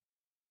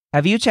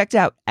Have you checked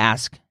out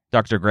Ask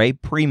Dr. Gray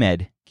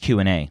Pre-Med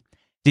Q&A?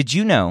 Did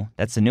you know,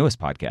 that's the newest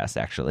podcast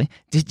actually,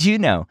 did you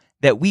know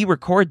that we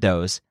record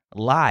those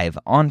live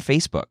on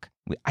Facebook?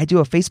 I do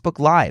a Facebook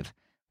Live.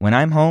 When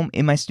I'm home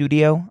in my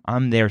studio,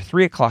 I'm there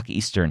 3 o'clock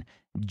Eastern.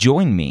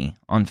 Join me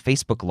on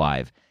Facebook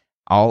Live.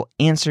 I'll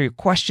answer your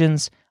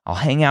questions. I'll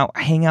hang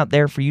out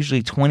there for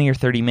usually 20 or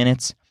 30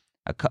 minutes.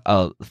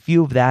 A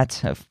few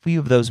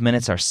of those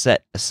minutes are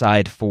set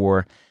aside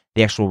for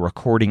the actual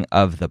recording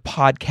of the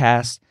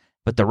podcast,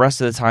 but the rest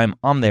of the time,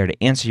 I'm there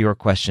to answer your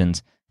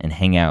questions and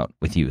hang out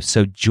with you.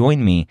 So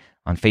join me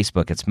on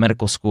Facebook. It's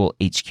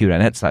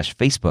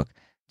medicalschoolhq.net/Facebook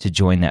to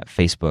join that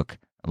Facebook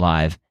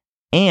Live.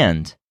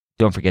 And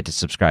don't forget to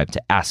subscribe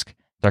to Ask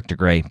Dr.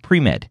 Gray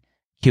Pre-Med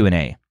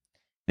Q&A.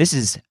 This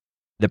is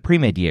the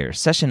Pre-Med Year,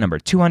 session number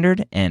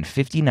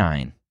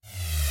 259.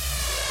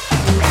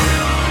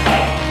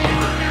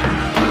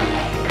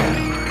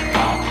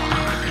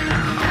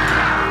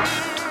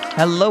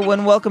 Hello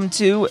and welcome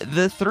to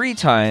the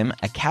 3-time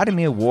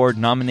Academy Award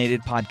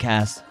nominated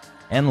podcast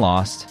and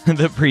lost,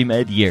 the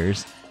Pre-Med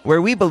Years,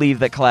 where we believe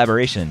that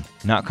collaboration,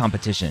 not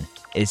competition,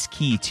 is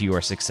key to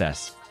your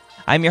success.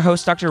 I'm your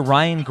host, Dr.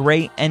 Ryan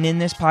Gray, and in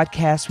this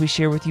podcast, we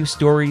share with you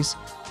stories,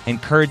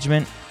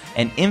 encouragement,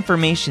 and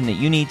information that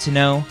you need to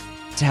know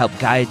to help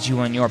guide you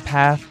on your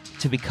path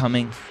to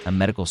becoming a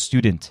medical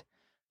student.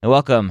 And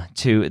welcome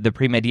to the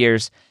Pre-Med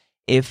Years.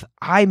 If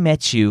I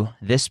met you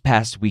this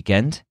past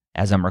weekend,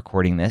 as I'm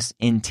recording this,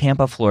 in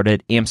Tampa, Florida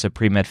at AMSA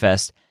Pre-Med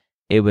Fest,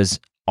 it was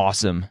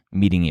awesome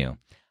meeting you.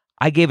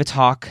 I gave a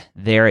talk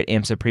there at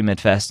AMSA Pre-Med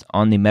Fest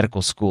on the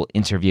medical school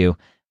interview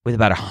with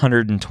about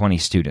 120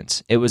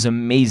 students. It was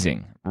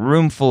amazing.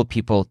 Room full of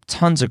people,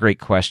 tons of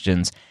great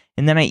questions.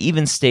 And then I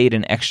even stayed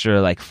an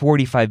extra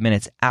 45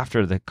 minutes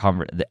after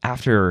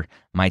after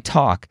my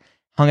talk,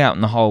 hung out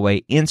in the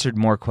hallway, answered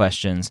more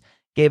questions,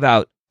 gave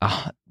out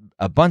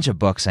a bunch of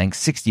books, I think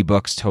 60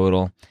 books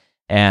total,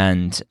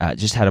 and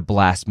just had a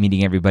blast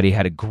meeting everybody.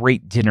 Had a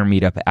great dinner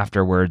meetup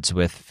afterwards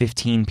with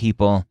 15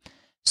 people.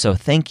 So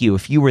thank you.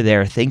 If you were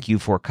there, thank you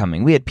for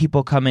coming. We had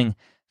people coming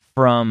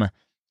from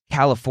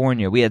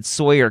California. We had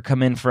Sawyer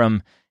come in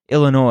from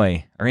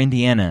Illinois or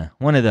Indiana,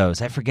 one of those.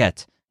 I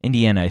forget.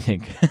 Indiana, I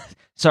think.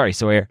 Sorry,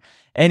 Sawyer.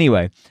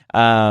 Anyway,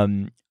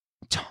 ton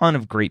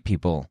of great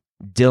people.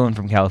 Dylan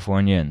from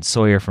California and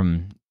Sawyer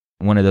from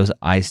one of those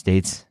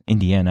I-states,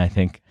 Indiana, I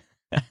think.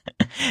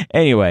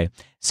 Anyway,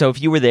 so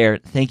if you were there,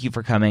 thank you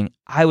for coming.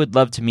 I would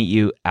love to meet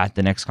you at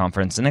the next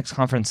conference. The next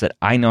conference that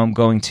I know I'm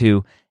going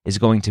to is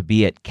going to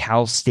be at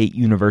Cal State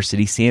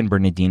University, San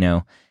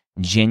Bernardino,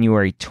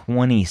 January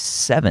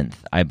 27th,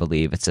 I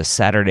believe. It's a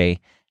Saturday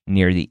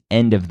near the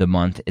end of the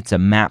month. It's a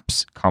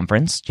MAPS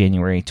conference.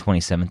 January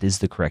 27th is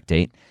the correct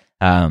date.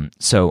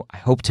 So I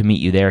hope to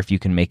meet you there if you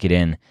can make it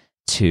in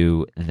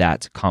to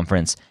that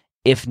conference.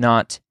 If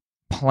not,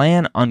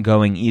 plan on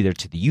going either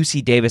to the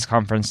UC Davis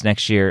conference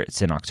next year.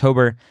 It's in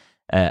October.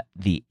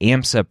 The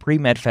AMSA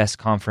Pre-Med Fest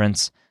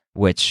conference,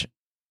 which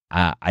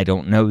I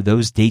don't know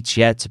those dates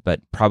yet,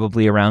 but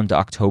probably around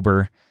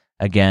October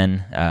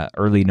again,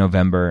 early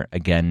November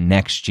again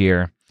next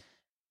year.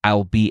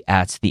 I'll be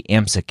at the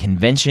AMSA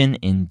convention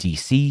in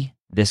DC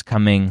this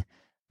coming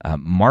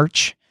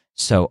March.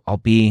 So I'll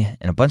be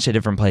in a bunch of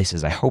different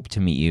places. I hope to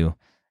meet you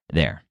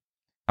there.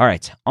 All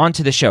right, on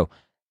to the show.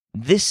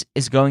 This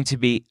is going to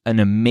be an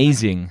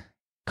amazing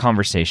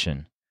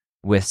conversation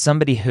with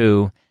somebody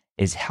who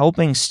is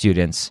helping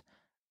students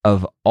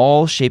of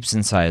all shapes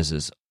and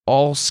sizes,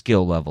 all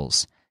skill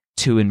levels,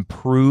 to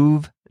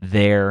improve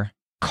their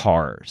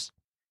CARS.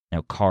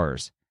 Now,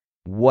 CARS.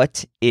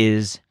 What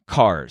is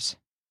CARS?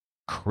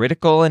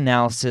 Critical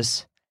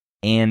analysis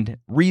and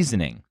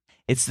reasoning.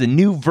 It's the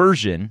new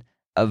version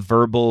of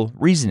verbal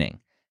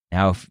reasoning.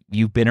 Now, if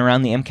you've been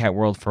around the MCAT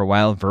world for a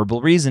while,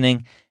 verbal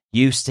reasoning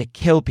used to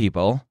kill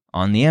people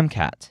on the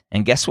MCAT.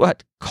 And guess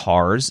what?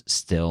 CARS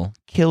still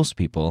kills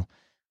people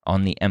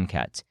on the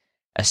MCAT,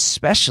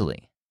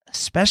 especially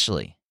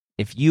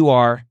if you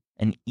are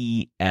an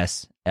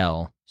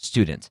ESL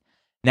student.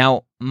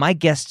 Now, my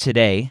guest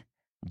today,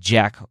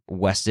 Jack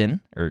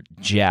Weston, or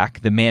Jack,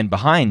 the man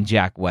behind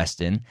Jack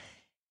Weston,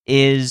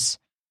 is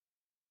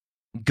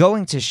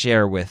going to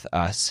share with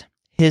us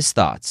his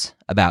thoughts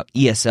about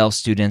ESL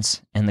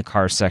students in the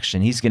CARS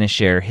section. He's going to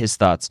share his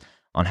thoughts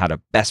on how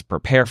to best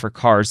prepare for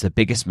CARS, the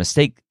biggest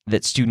mistake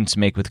that students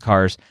make with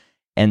CARS,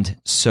 and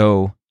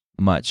so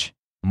much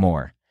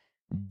more.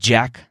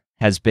 Jack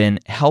has been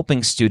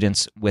helping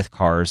students with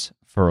CARS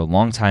for a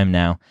long time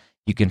now.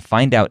 You can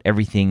find out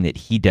everything that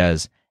he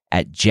does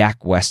at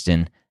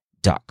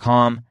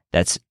jackweston.com.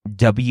 That's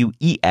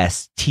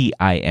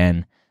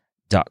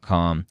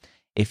WESTIN.com.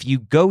 If you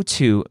go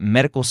to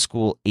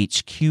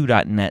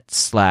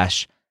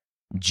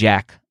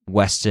medicalschoolhq.net/Jack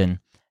Weston,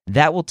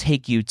 that will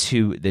take you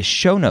to the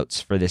show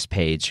notes for this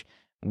page,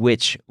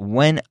 which,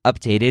 when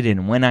updated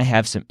and when I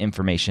have some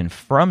information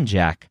from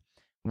Jack,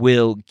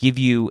 will give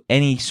you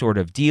any sort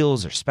of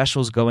deals or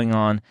specials going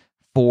on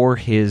for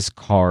his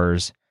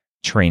CARS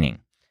training.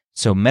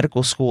 So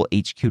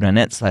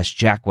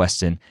medicalschoolhq.net/Jack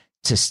Weston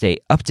to stay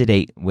up to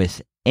date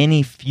with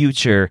any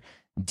future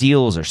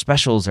deals or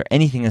specials or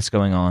anything that's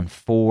going on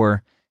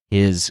for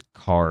his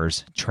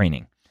cars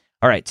training.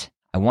 All right,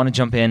 I want to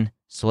jump in,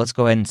 so let's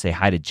go ahead and say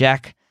hi to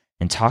Jack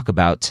and talk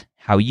about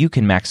how you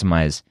can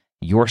maximize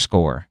your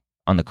score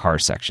on the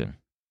cars section.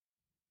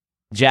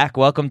 Jack,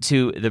 welcome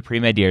to the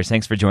Pre-Med Years.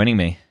 Thanks for joining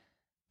me.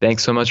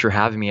 Thanks so much for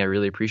having me. I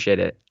really appreciate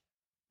it.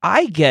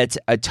 I get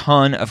a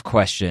ton of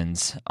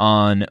questions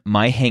on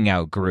my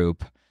Hangout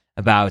group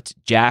about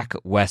Jack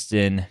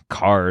Weston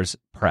Cars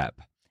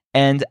Prep.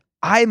 And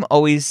I'm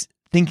always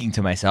thinking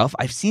to myself,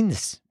 I've seen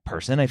this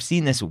person, I've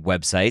seen this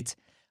website,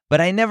 but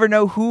I never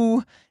know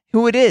who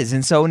it is.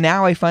 And so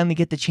now I finally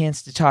get the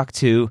chance to talk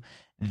to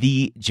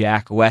the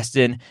Jack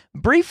Weston.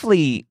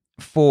 Briefly,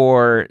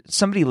 for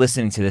somebody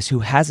listening to this who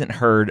hasn't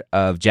heard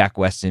of Jack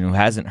Weston, who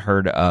hasn't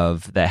heard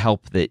of the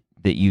help that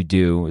you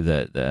do,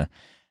 the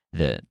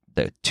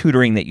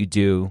tutoring that you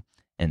do,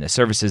 and the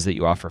services that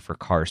you offer for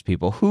cars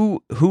people,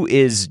 who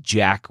is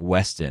Jack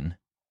Weston?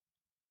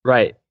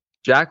 Right.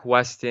 Jack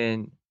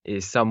Weston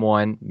is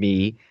someone,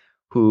 me,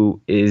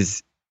 who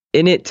is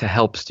in it to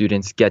help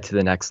students get to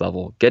the next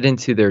level, get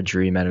into their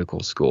dream medical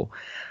school.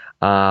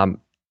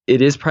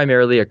 It is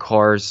primarily a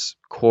cars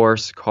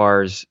course,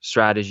 cars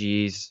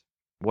strategies,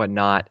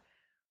 whatnot.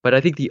 But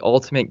I think the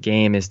ultimate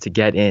game is to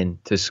get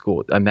into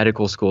school, a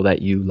medical school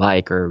that you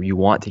like or you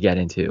want to get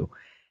into.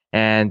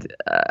 And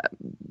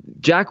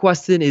Jack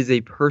Weston is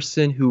a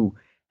person who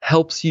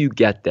helps you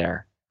get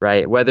there,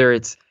 right? Whether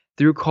it's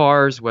through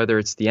cars, whether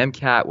it's the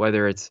MCAT,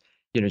 whether it's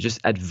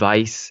just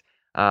advice.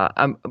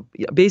 I'm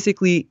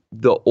basically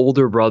the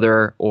older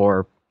brother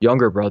or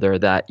younger brother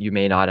that you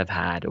may not have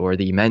had, or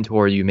the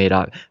mentor you may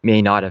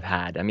not have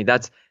had. I mean,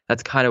 that's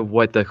kind of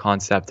what the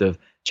concept of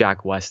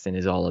Jack Weston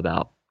is all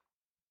about.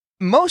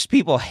 Most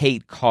people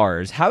hate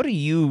cars. How do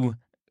you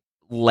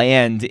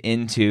land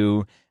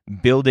into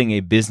building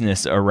a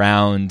business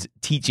around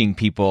teaching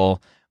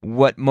people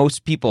what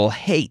most people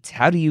hate?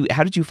 How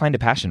did you find a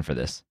passion for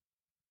this?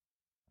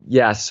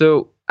 Yeah,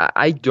 so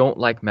I don't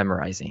like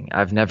memorizing.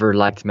 I've never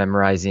liked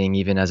memorizing,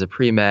 even as a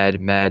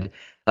pre-med, med.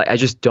 Like, I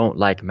just don't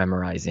like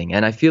memorizing.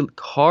 And I feel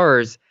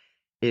cars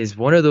is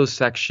one of those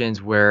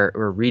sections where,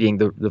 or reading,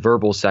 the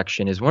verbal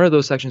section is one of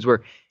those sections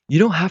where you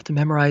don't have to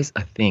memorize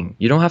a thing.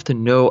 You don't have to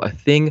know a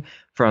thing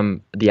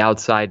from the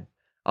outside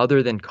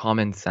other than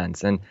common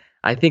sense. And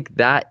I think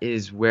that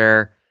is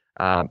where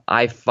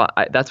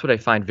that's what I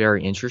find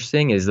very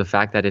interesting, is the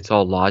fact that it's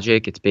all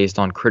logic. It's based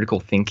on critical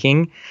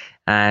thinking,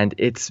 and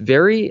it's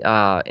very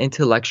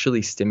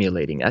intellectually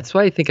stimulating. That's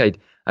why I think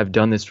I've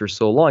done this for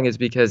so long, is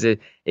because it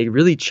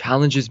really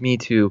challenges me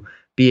to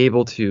be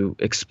able to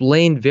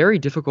explain very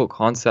difficult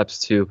concepts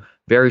to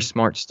very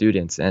smart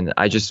students. And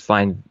I just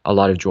find a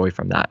lot of joy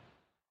from that.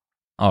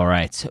 All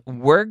right.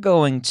 We're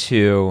going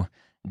to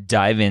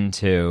dive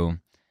into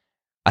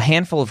a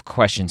handful of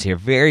questions here,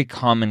 very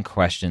common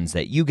questions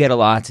that you get a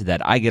lot,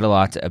 that I get a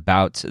lot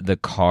about the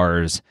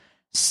cars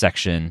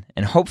section.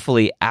 And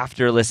hopefully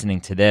after listening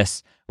to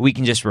this, we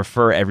can just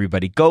refer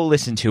everybody, go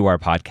listen to our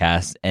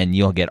podcast, and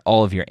you'll get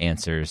all of your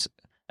answers,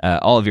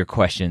 all of your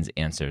questions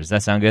answered. Does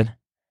that sound good?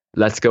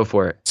 Let's go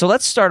for it. So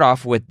let's start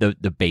off with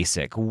the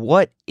basic.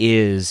 What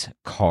is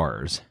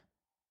CARS?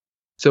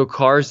 So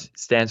CARS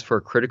stands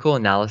for Critical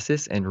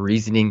Analysis and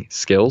Reasoning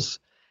Skills.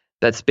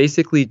 That's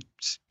basically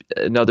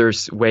another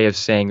way of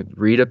saying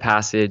read a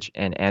passage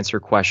and answer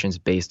questions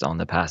based on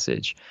the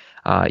passage.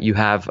 You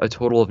have a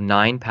total of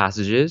 9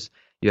 passages.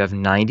 You have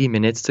 90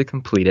 minutes to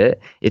complete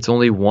it. It's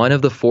only one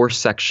of the 4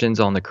 sections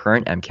on the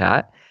current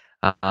MCAT.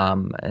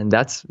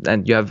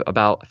 And you have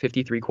about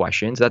 53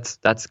 questions.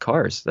 That's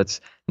CARS. That's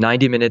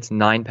 90 minutes,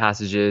 9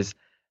 passages,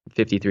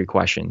 53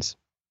 questions.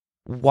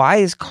 Why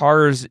is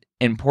CARS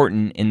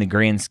important in the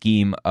grand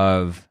scheme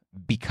of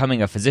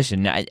becoming a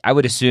physician? I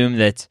would assume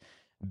that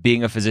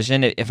being a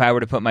physician, if I were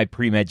to put my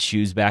pre-med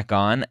shoes back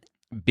on,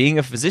 being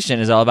a physician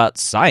is all about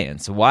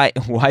science. Why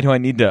do I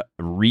need to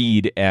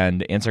read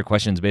and answer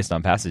questions based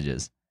on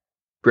passages?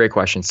 Great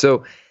question.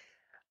 So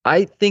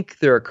I think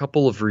there are a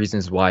couple of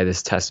reasons why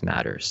this test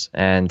matters,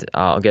 and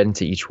I'll get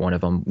into each one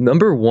of them.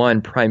 Number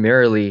one,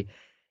 primarily,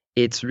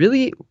 it's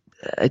really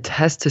a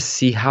test to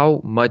see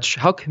how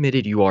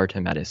committed you are to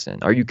medicine.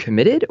 Are you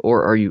committed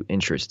or are you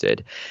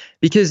interested?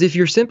 Because if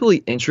you're simply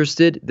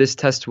interested, this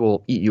test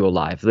will eat you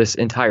alive, this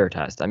entire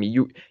test. I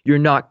mean, you're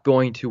not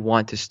going to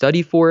want to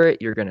study for it.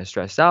 You're going to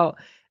stress out.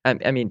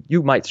 I mean,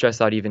 you might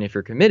stress out even if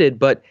you're committed,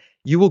 but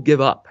you will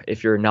give up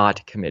if you're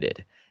not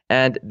committed.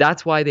 And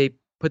that's why they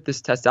put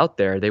this test out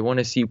there. They want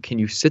to see, can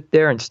you sit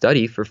there and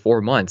study for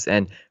 4 months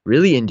and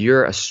really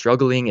endure a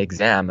struggling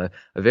exam, a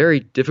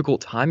very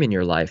difficult time in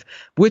your life,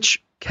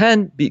 which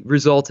can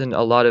result in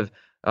a lot of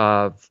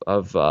how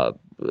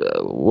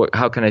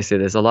can I say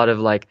this? A lot of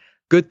like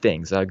good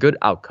things, good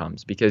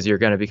outcomes, because you're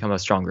going to become a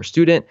stronger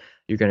student.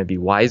 You're going to be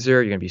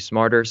wiser. You're going to be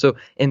smarter. So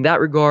in that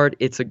regard,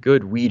 it's a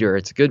good weeder.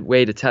 It's a good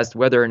way to test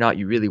whether or not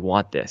you really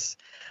want this.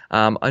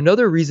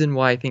 Another reason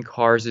why I think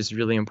CARS is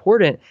really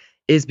important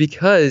is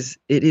because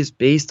it is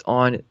based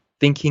on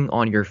thinking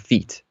on your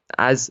feet.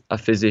 as a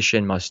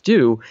physician must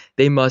do,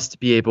 they must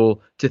be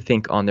able to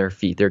think on their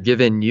feet. They're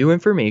given new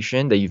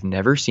information that you've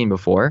never seen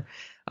before,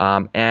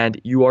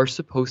 and you are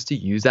supposed to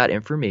use that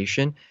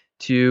information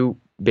to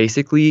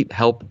basically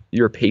help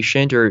your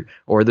patient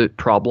or the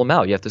problem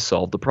out. You have to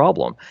solve the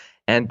problem.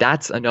 And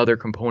that's another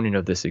component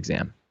of this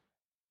exam.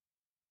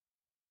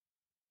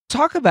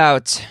 Talk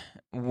about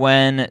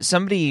when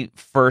somebody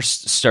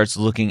first starts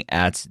looking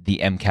at the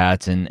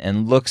MCAT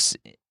and looks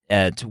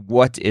at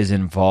what is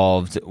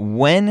involved.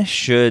 When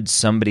should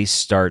somebody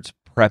start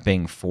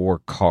prepping for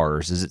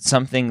cars? Is it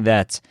something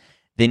that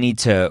they need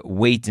to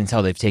wait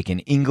until they've taken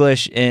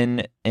English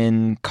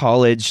in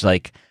college?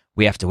 Like,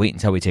 we have to wait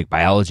until we take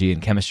biology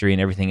and chemistry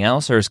and everything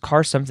else? Or is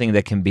cars something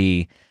that can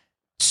be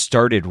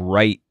started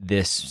right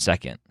this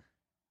second?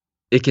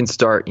 It can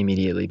start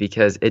immediately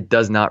because it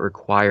does not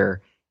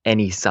require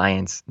any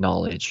science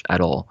knowledge at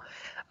all.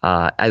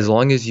 As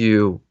long as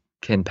you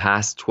can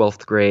pass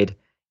 12th grade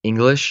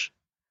English,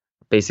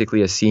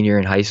 basically a senior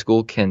in high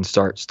school can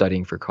start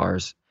studying for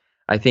cars.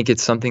 I think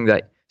it's something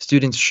that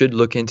students should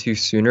look into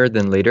sooner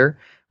than later,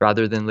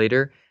 rather than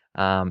later.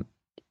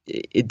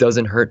 It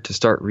doesn't hurt to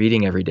start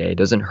reading every day. It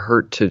doesn't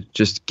hurt to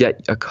just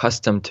get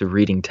accustomed to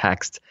reading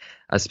text,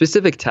 a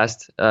specific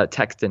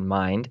text in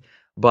mind,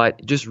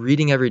 but just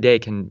reading every day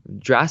can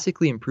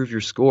drastically improve your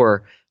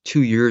score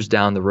 2 years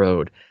down the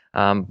road.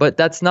 But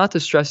that's not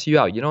to stress you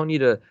out. You don't need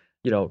to,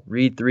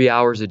 read 3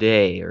 hours a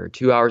day or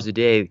 2 hours a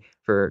day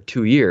for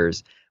 2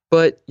 years.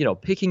 But,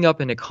 picking up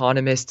an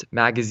Economist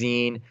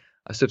magazine,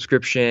 a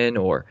subscription,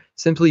 or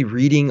simply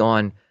reading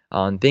on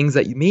things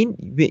that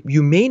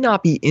you may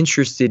not be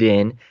interested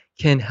in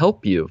can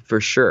help you for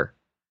sure.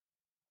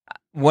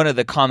 One of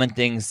the common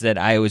things that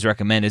I always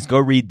recommend is go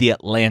read The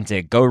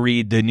Atlantic, go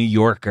read The New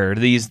Yorker,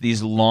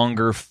 these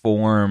longer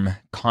form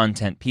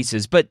content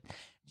pieces. But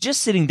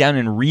just sitting down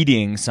and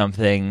reading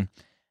something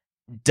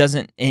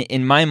doesn't,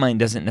 in my mind,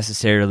 doesn't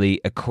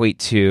necessarily equate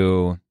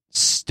to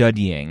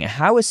studying.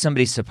 How is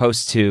somebody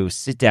supposed to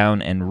sit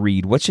down and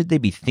read? What should they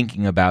be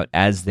thinking about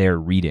as they're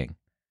reading?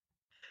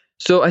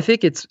 So I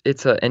think it's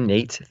an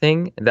innate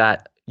thing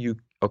that you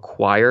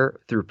acquire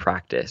through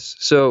practice.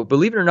 So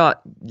believe it or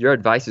not, your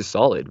advice is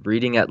solid.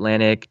 Reading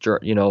Atlantic,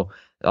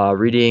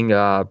 reading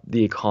The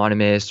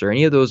Economist or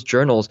any of those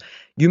journals,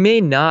 you may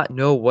not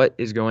know what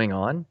is going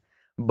on,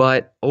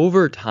 but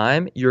over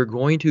time, you're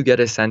going to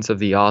get a sense of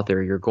the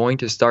author. You're going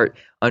to start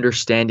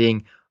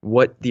understanding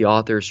what the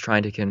author is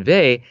trying to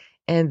convey,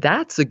 and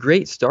that's a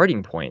great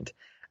starting point.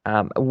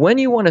 When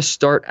you want to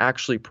start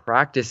actually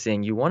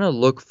practicing, you want to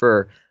look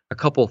for a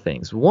couple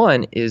things.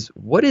 One is,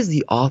 what is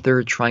the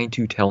author trying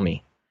to tell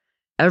me?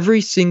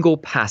 Every single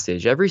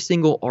passage, every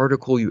single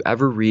article you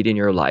ever read in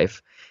your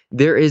life,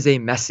 there is a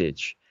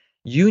message.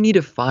 You need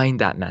to find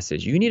that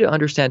message. You need to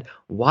understand,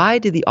 why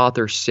did the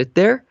author sit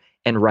there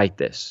and write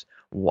this?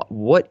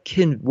 What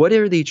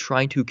are they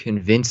trying to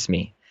convince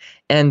me?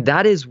 And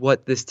that is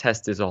what this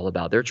test is all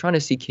about. They're trying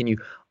to see, can you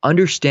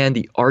understand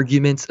the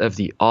arguments of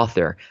the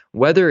author?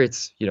 Whether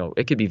it's,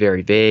 it could be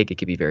very vague, it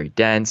could be very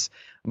dense,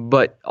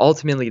 but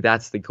ultimately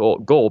that's the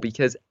goal,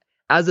 because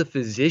as a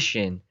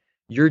physician,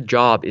 your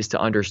job is to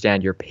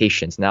understand your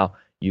patients. Now,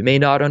 you may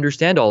not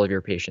understand all of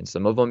your patients.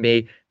 Some of them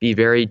may be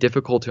very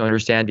difficult to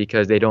understand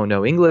because they don't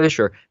know English,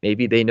 or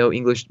maybe they know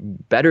English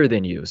better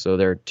than you, so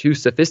they're too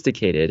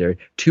sophisticated or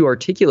too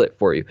articulate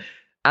for you.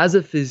 As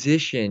a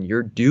physician,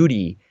 your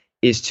duty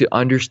is to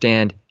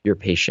understand your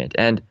patient.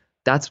 And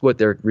that's what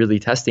they're really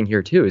testing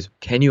here too, is,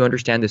 can you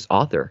understand this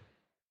author?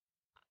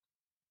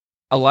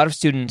 A lot of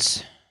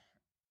students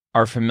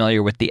are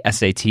familiar with the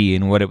SAT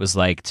and what it was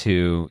like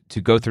to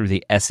go through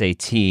the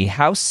SAT.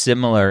 How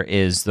similar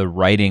is the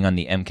writing on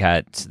the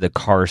MCAT, the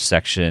car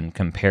section,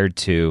 compared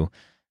to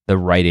the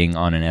writing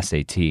on an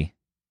SAT?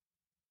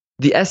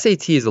 The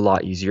SAT is a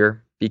lot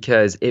easier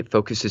because it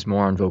focuses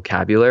more on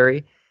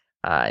vocabulary,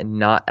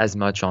 not as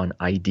much on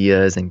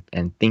ideas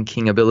and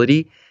thinking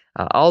ability,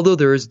 although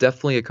there is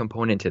definitely a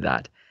component to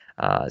that.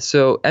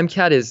 So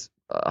MCAT is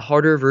a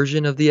harder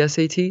version of the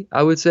SAT,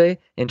 I would say,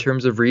 in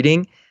terms of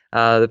reading.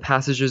 The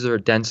passages are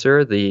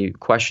denser, the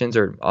questions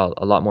are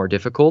a lot more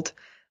difficult,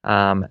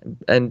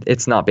 and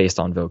it's not based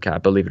on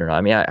vocab, believe it or not.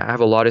 I mean, I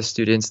have a lot of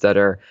students that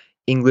are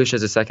English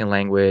as a second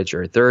language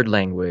or third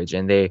language,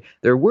 and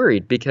they're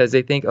worried because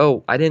they think,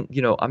 oh, I don't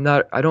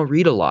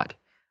read a lot.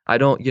 I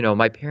don't,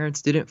 my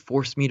parents didn't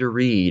force me to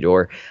read,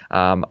 or,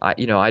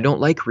 I don't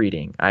like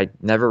reading. I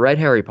never read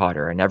Harry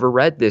Potter. I never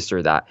read this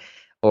or that,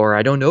 or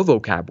I don't know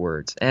vocab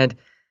words. And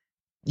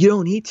you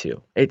don't need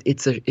to.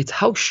 It's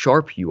how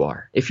sharp you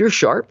are. If you're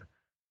sharp,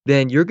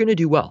 then you're going to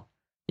do well.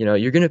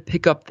 You're going to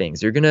pick up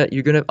things. You're going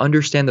to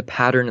understand the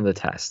pattern of the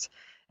test.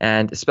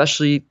 And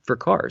especially for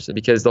cars,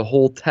 because the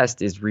whole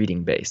test is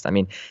reading based. I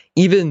mean,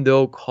 even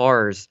though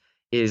cars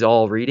is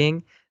all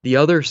reading, the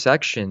other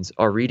sections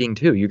are reading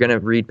too. You're going to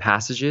read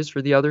passages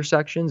for the other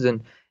sections,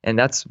 and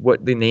that's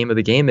what the name of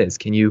the game is.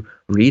 Can you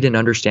read and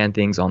understand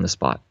things on the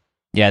spot?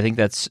 Yeah, I think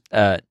that's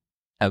a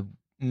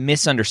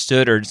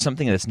misunderstood, or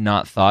something that's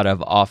not thought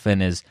of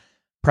often, is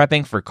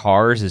prepping for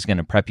cars is going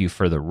to prep you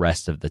for the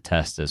rest of the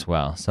test as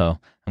well. So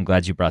I'm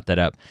glad you brought that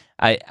up.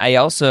 I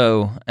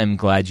also am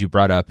glad you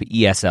brought up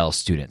ESL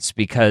students,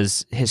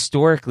 because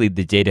historically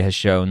the data has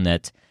shown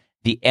that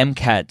the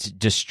MCAT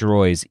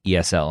destroys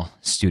ESL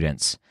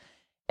students.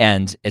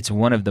 And it's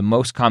one of the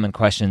most common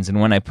questions. And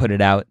when I put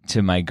it out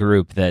to my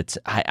group that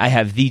I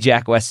have the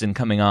Jack Weston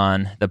coming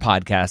on the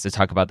podcast to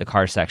talk about the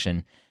car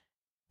section,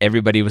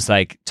 everybody was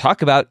like,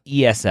 talk about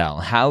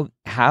ESL.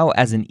 How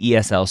as an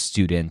ESL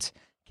student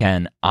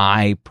can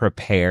I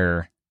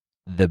prepare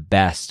the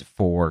best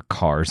for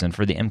cars and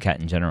for the MCAT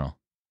in general?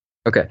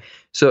 Okay,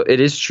 so it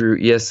is true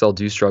ESL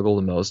do struggle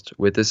the most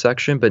with this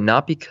section, but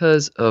not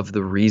because of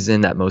the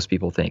reason that most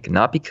people think,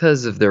 not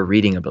because of their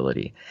reading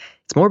ability.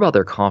 It's more about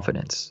their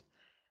confidence.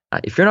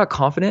 If you're not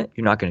confident,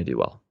 you're not going to do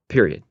well,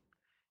 period.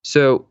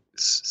 So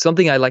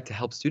something I like to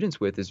help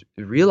students with is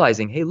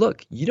realizing, hey,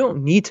 look, you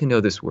don't need to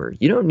know this word.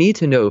 You don't need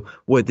to know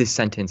what this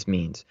sentence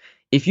means.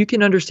 If you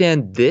can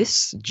understand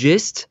this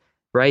gist,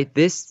 right,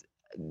 this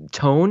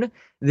tone,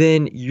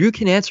 then you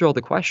can answer all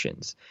the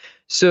questions.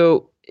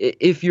 So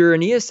if you're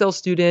an ESL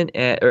student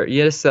or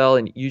ESL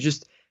and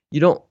you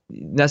don't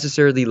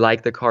necessarily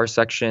like the car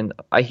section,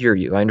 I hear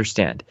you, I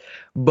understand.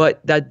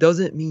 But that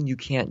doesn't mean you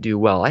can't do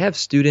well. I have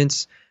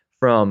students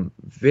from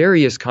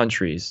various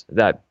countries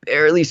that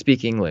barely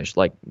speak English,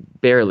 like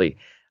barely,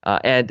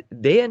 and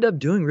they end up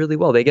doing really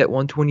well. They get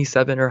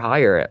 127 or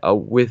higher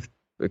with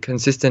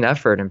consistent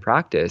effort and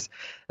practice.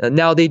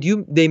 Now they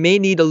may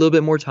need a little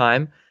bit more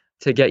time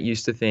to get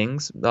used to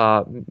things,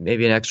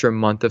 maybe an extra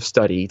month of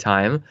study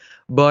time.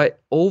 But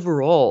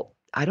overall,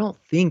 I don't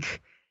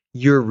think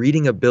your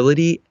reading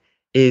ability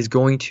is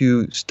going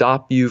to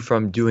stop you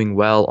from doing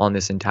well on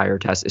this entire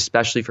test,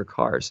 especially for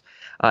cars.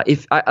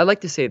 If I like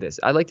to say this,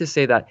 I like to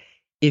say that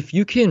if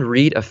you can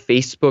read a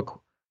Facebook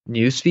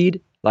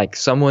newsfeed, like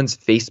someone's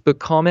Facebook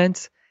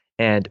comments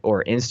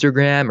or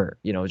Instagram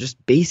or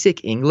just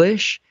basic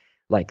English,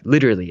 like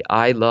literally,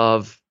 I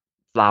love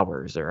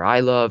flowers or I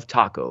love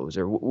tacos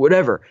or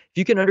whatever. If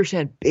you can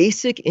understand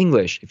basic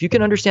English, if you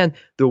can understand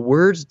the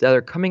words that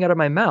are coming out of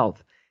my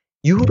mouth,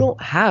 you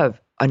don't have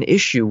an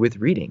issue with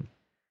reading.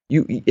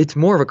 It's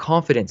more of a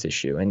confidence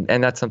issue,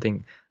 and that's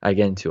something I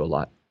get into a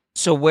lot.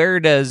 So where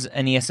does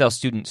an ESL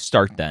student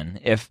start then?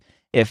 If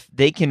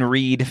they can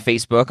read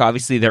Facebook,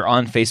 obviously they're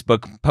on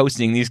Facebook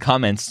posting these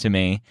comments to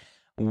me.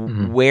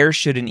 Mm-hmm. Where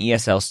should an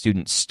ESL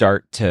student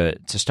start to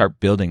start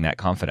building that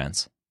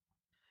confidence?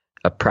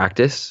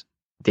 Practice.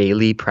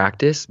 Daily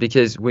practice,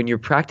 because when you're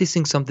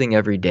practicing something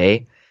every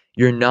day,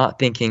 you're not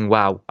thinking,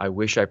 wow, I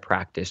wish I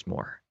practiced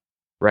more,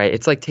 right?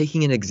 It's like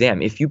taking an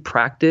exam. If you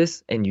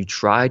practice and you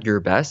tried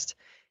your best,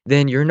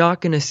 then you're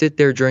not going to sit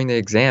there during the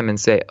exam and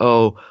say,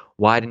 oh,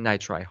 why didn't I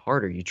try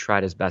harder? You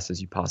tried as best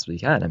as you possibly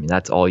can. I mean,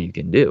 that's all you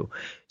can do.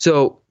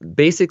 So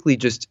basically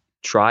just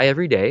try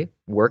every day,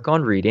 work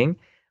on reading,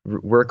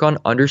 work on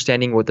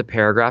understanding what the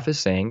paragraph is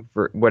saying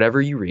for whatever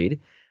you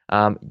read.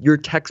 Your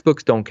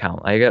textbooks don't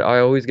count. I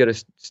always get a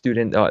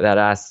student that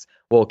asks,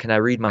 well, can I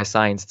read my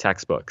science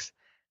textbooks?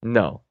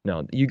 No.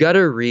 You got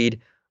to read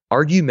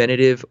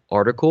argumentative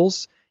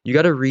articles. You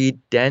got to read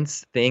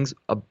dense things,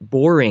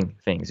 boring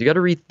things. You got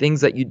to read things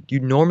that you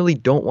normally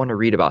don't want to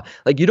read about.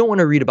 Like you don't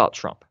want to read about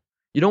Trump.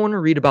 You don't want to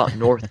read about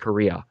North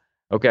Korea.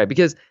 Okay,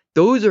 because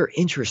those are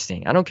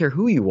interesting. I don't care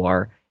who you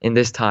are in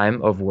this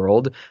time of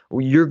world,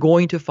 you're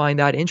going to find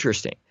that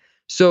interesting.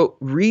 So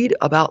read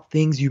about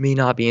things you may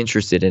not be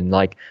interested in,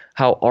 like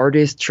how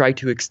artists try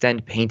to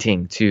extend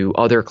painting to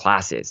other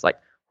classes. Like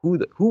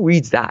who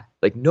reads that?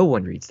 Like no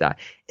one reads that.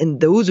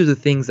 And those are the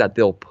things that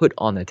they'll put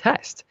on the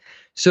test.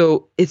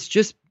 So it's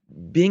just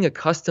being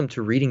accustomed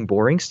to reading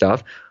boring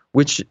stuff,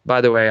 which, by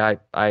the way,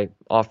 I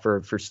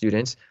offer for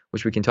students,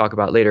 which we can talk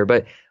about later.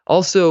 But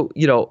also,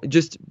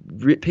 just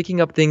picking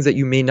up things that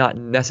you may not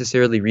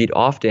necessarily read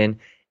often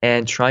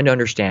and trying to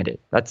understand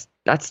it. That's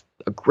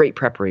a great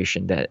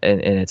preparation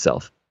in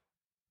itself.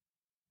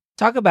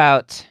 Talk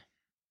about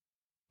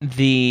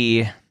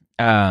the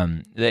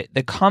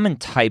common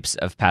types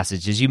of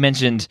passages. You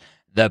mentioned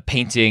the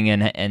painting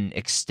and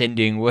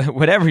extending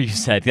whatever you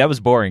said. That was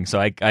boring, so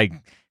I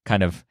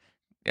kind of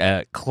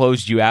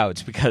closed you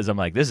out because I'm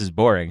like, this is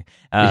boring.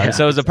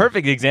 So it was a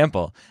perfect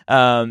example.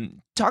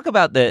 Talk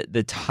about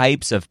the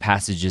types of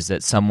passages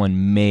that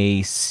someone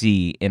may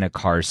see in a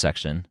cars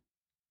section.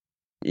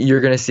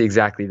 You're going to see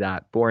exactly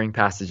that. Boring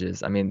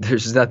passages. I mean,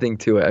 there's nothing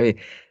to it. I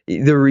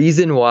mean, the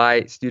reason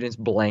why students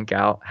blank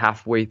out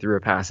halfway through a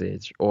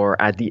passage or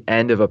at the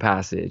end of a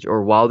passage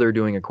or while they're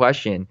doing a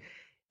question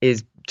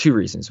is two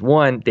reasons.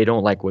 One, they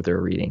don't like what they're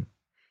reading.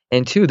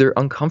 And two, they're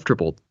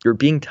uncomfortable. You're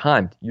being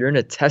timed. You're in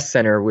a test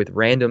center with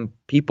random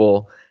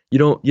people. You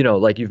don't,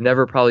 like you've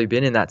never probably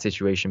been in that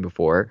situation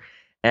before.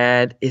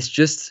 And it's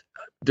just,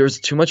 there's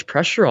too much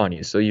pressure on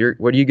you. So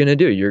what are you going to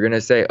do? You're going to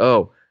say,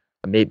 oh,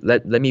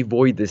 let me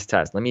void this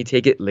test. Let me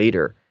take it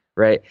later,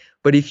 right?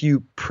 But if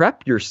you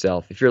prep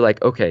yourself, if you're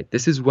like, okay,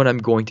 this is what I'm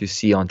going to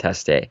see on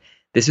test day.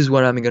 This is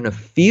what I'm going to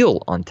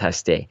feel on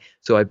test day.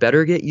 So I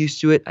better get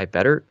used to it. I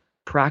better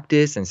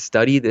practice and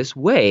study this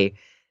way.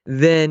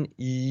 Then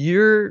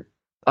you're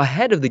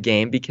ahead of the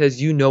game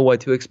because you know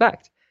what to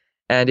expect.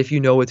 And if you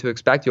know what to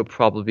expect, you'll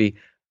probably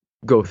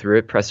go through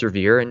it,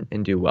 persevere,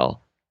 and do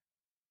well.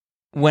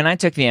 When I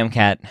took the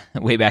MCAT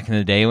way back in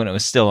the day when it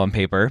was still on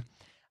paper,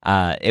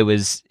 it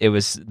was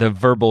the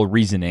verbal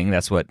reasoning.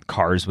 That's what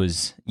CARS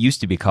was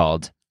used to be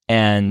called,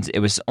 and it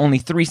was only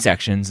 3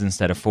 sections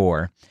instead of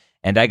 4.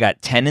 And I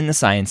got 10 in the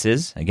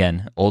sciences,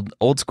 again,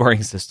 old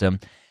scoring system,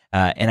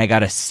 and I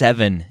got a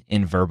 7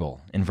 in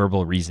verbal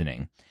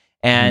reasoning.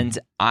 And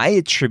I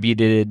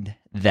attributed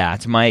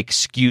that, my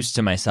excuse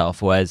to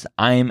myself was,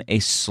 I'm a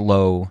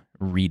slow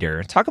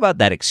reader. Talk about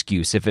that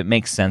excuse, if it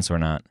makes sense or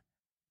not.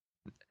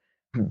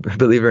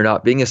 Believe it or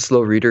not, being a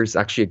slow reader is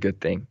actually a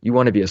good thing. You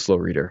want to be a slow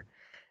reader.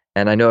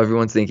 And I know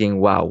everyone's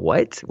thinking, wow,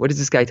 what? What is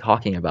this guy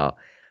talking about?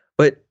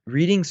 But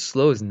reading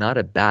slow is not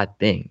a bad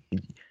thing.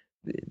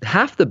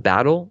 Half the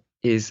battle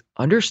is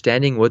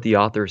understanding what the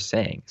author is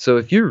saying. So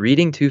if you're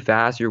reading too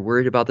fast, you're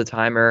worried about the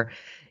timer,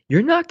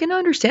 you're not going to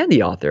understand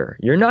the author.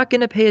 You're not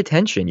going to pay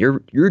attention. You're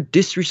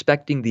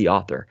disrespecting the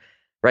author,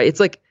 right? It's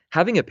like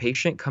having a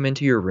patient come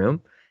into your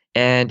room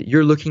and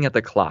you're looking at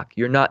the clock.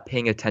 You're not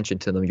paying attention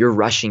to them. You're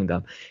rushing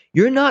them.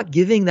 You're not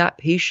giving that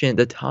patient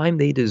the time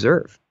they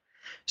deserve.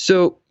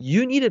 So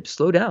you need to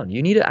slow down.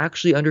 You need to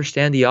actually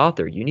understand the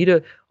author. You need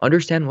to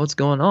understand what's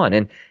going on.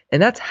 And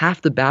that's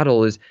half the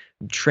battle, is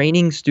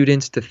training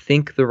students to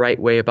think the right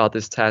way about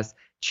this test,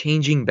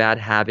 changing bad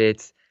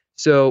habits.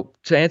 So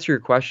to answer your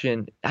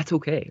question, that's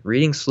okay.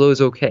 Reading slow is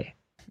okay.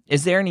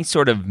 Is there any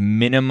sort of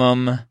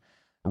minimum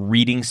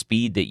reading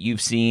speed that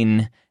you've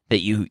seen that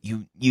you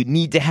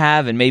need to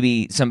have, and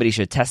maybe somebody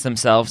should test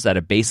themselves at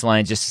a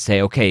baseline just to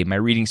say, okay, my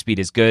reading speed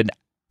is good,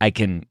 I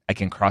can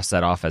cross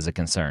that off as a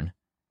concern?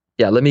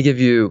 Yeah, let me give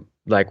you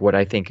like what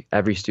I think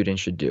every student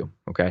should do,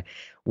 okay?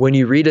 When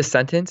you read a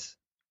sentence,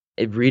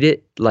 read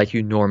it like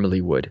you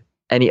normally would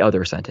any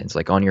other sentence,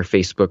 like on your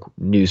Facebook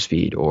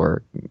newsfeed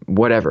or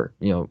whatever,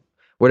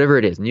 whatever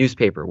it is,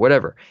 newspaper,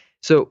 whatever.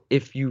 So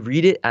if you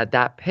read it at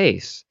that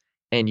pace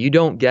and you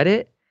don't get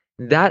it,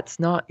 that's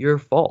not your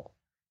fault.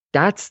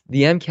 That's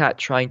the MCAT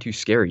trying to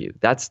scare you.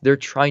 They're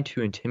trying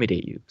to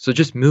intimidate you. So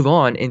just move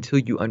on until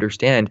you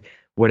understand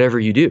whatever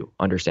you do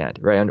understand,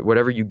 right? And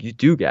whatever you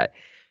do get.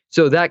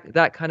 So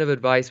that kind of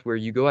advice where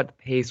you go at the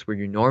pace where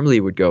you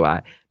normally would go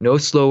at, no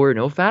slower,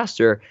 no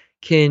faster,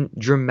 can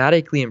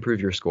dramatically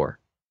improve your score.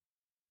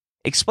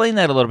 Explain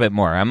that a little bit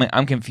more.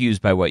 I'm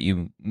confused by what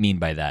you mean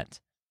by that.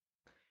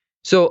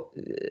 So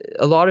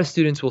a lot of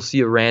students will see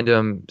a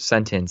random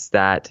sentence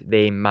that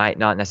they might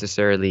not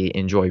necessarily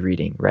enjoy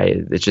reading, right?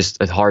 It's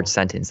just a hard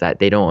sentence that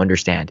they don't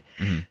understand.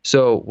 Mm-hmm.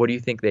 So what do you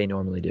think they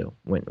normally do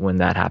when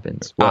that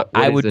happens?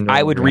 I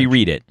would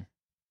reread it.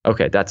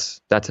 Okay,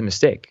 that's a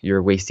mistake.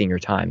 You're wasting your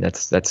time.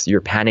 That's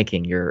you're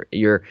panicking.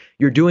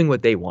 You're doing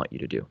what they want you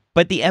to do.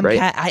 But the MCAT,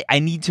 right? I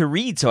need to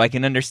read so I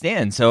can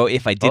understand. So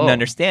if I didn't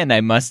understand,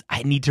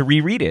 I need to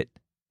reread it.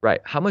 Right.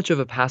 How much of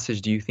a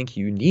passage do you think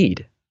you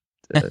need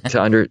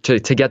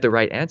to get the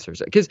right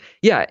answers? Because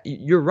yeah,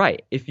 you're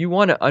right. If you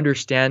want to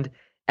understand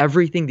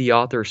everything the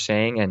author is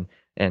saying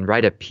and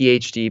write a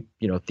PhD,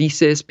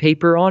 thesis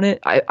paper on it,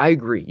 I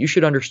agree. You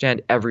should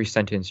understand every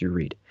sentence you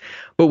read.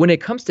 But when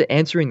it comes to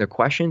answering the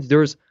questions,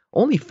 there's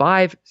only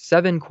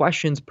 5-7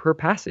 questions per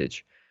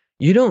passage.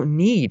 You don't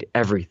need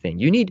everything.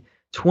 You need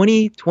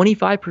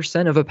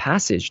 20-25% of a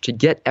passage to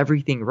get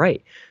everything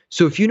right.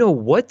 So if you know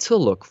what to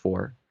look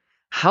for,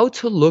 how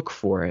to look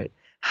for it,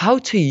 how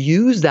to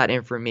use that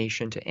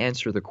information to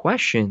answer the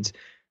questions,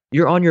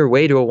 you're on your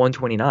way to a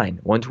 129,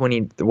 120,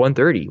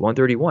 130,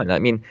 131. I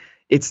mean,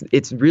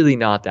 it's really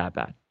not that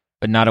bad.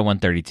 But not a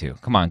 132.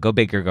 Come on, go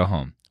big or go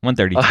home.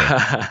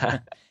 132.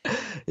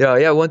 Yeah,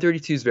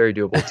 132 is very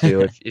doable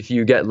too if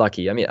you get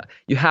lucky. I mean,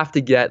 you have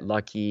to get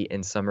lucky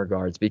in some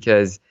regards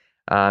because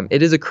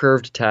it is a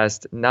curved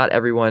test.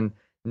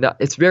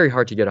 It's very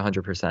hard to get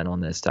 100%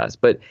 on this test.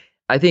 But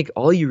I think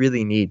all you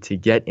really need to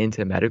get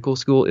into medical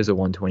school is a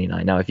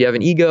 129. Now, if you have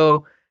an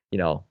ego, you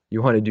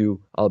want to do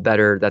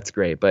better, that's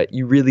great. But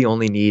you really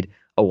only need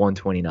a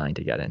 129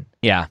 to get in.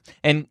 Yeah,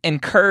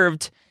 and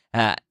curved.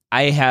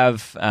 I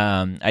have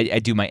I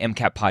do my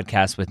MCAT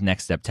podcast with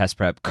Next Step Test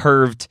Prep.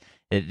 Curved,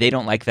 they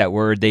don't like that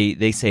word.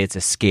 They say it's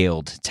a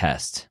scaled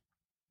test,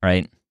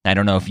 right? I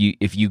don't know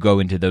if you go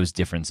into those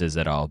differences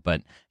at all,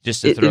 but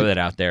just to throw that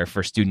out there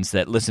for students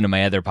that listen to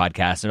my other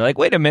podcasts and are like,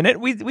 wait a minute,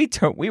 we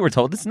were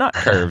told it's not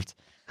curved.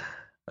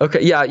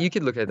 Okay, yeah, you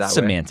could look at that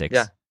semantics.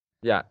 Way.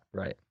 Yeah,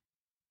 right.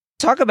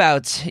 Talk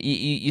about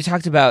you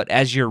talked about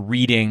as you're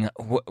reading,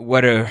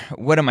 what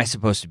am I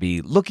supposed to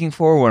be looking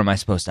for? What am I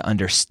supposed to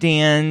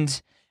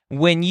understand?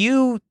 When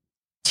you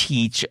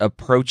teach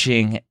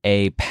approaching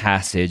a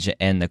passage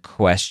and the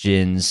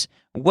questions,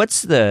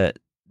 what's the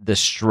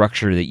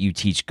structure that you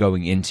teach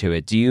going into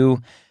it? Do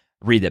you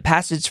read the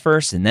passage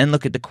first and then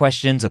look at the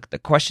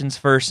questions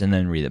first and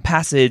then read the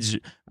passage,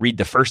 read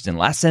the first and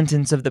last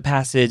sentence of the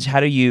passage? How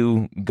do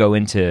you go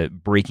into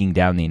breaking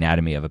down the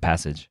anatomy of a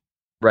passage?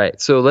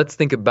 Right. So let's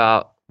think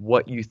about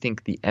what you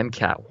think the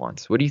MCAT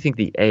wants. What do you think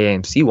the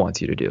AAMC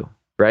wants you to do,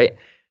 right?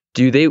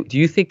 Do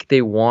you think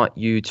they want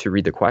you to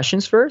read the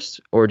questions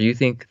first, or do you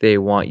think they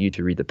want you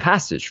to read the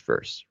passage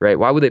first, right?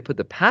 Why would they put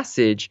the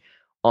passage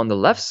on the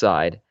left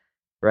side,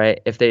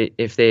 right?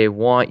 If they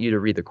want you to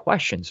read the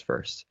questions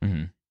first.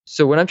 Hmm.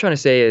 So what I'm trying to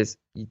say is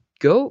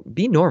go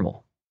be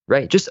normal,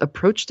 right? Just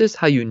approach this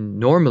how you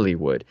normally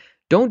would.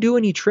 Don't do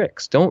any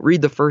tricks. Don't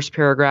read the first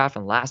paragraph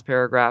and last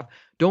paragraph.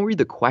 Don't read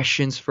the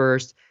questions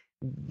first.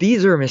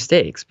 These are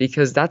mistakes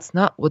because that's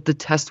not what the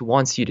test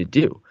wants you to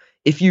do.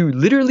 If you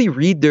literally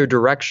read their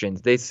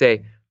directions, they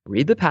say,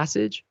 read the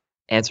passage,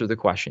 answer the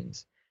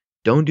questions.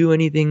 Don't do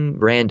anything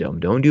random.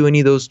 Don't do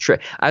any of those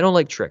tricks. I don't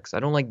like tricks. I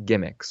don't like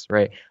gimmicks,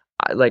 right?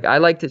 I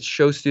like to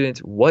show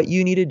students what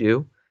you need to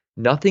do,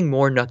 nothing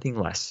more, nothing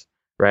less,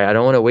 right? I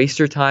don't want to waste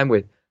your time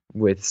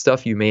with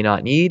stuff you may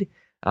not need,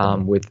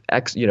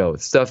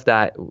 stuff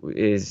that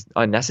is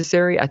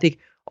unnecessary. I think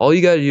all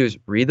you got to do is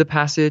read the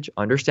passage,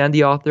 understand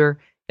the author,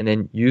 and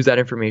then use that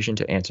information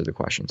to answer the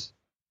questions.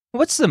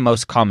 What's the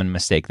most common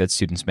mistake that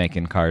students make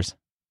in cars?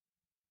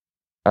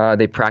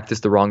 They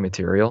practice the wrong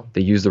material.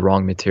 They use the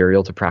wrong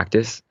material to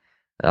practice.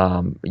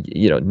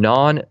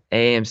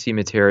 Non-AMC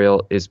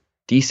material is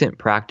decent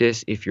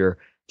practice if you're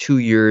 2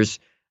 years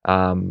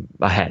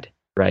ahead,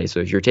 right? So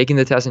if you're taking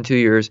the test in 2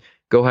 years,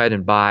 go ahead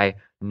and buy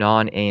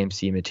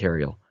non-AMC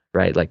material,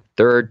 right? Like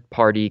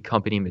third-party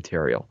company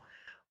material.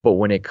 But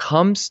when it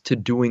comes to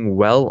doing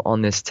well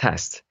on this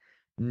test,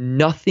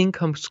 nothing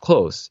comes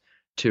close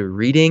to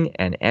reading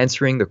and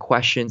answering the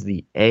questions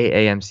the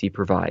AAMC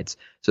provides.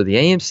 So the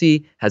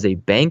AMC has a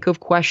bank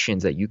of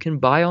questions that you can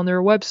buy on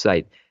their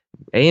website.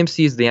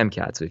 AMC is the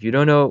MCAT. So if you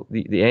don't know,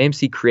 the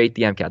AMC create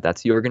the MCAT.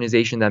 That's the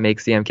organization that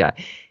makes the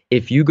MCAT.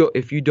 If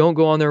you don't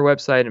go on their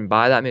website and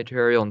buy that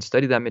material and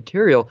study that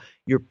material,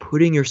 you're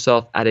putting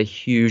yourself at a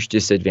huge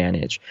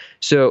disadvantage.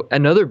 So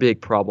another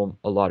big problem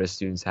a lot of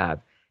students have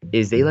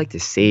is they like to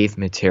save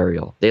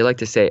material. They like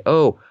to say,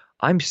 "Oh,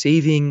 I'm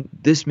saving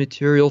this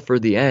material for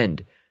the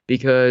end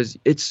because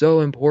it's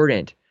so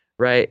important,"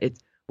 right?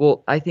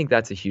 Well, I think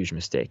that's a huge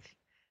mistake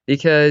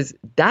because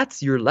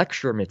that's your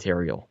lecture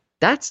material.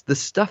 That's the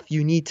stuff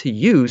you need to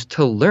use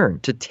to learn,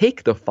 to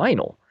take the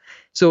final.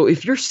 So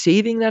if you're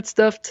saving that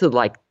stuff to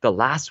like the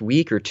last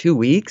week or 2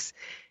 weeks,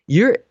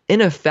 you're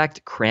in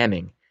effect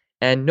cramming.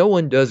 And no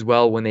one does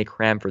well when they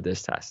cram for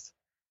this test.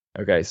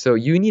 Okay, so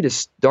you need to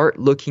start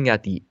looking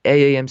at the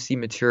AAMC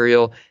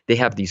material. They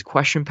have these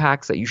question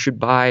packs that you should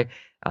buy.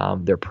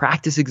 Their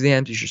practice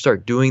exams, you should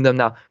start doing them.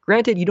 Now,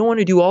 granted, you don't want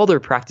to do all their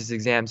practice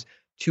exams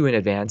too in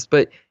advance,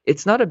 but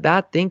it's not a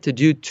bad thing to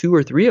do 2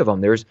 or 3 of them.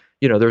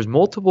 There's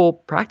multiple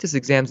practice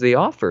exams they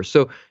offer.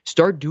 So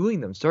start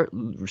doing them, start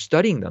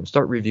studying them,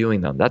 start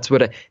reviewing them. That's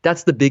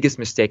the biggest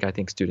mistake I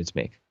think students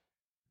make.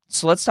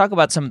 So let's talk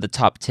about some of the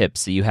top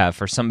tips that you have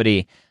for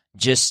somebody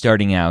just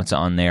starting out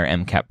on their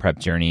MCAT prep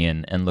journey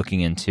and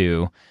looking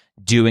into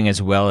doing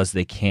as well as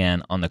they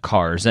can on the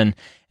cars. And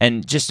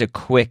just a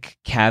quick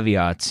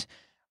caveat,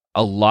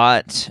 a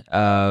lot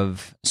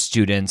of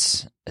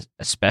students,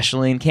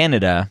 especially in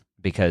Canada,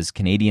 because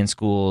Canadian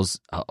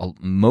schools,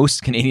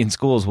 most Canadian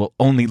schools will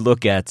only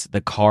look at the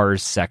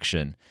cars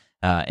section.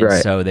 And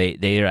Right. so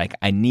they're like,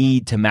 I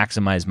need to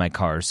maximize my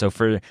cars. So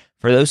for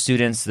those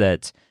students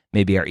that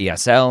maybe are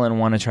ESL and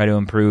want to try to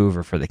improve,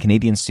 or for the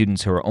Canadian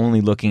students who are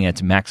only looking at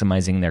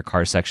maximizing their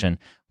car section,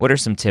 what are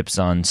some tips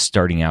on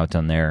starting out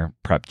on their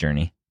prep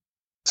journey?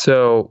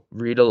 So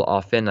read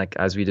often, like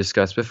as we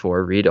discussed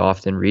before, read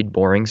often, read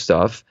boring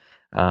stuff.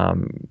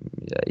 Another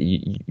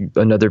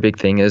big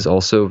thing is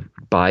also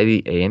buy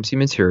the AMC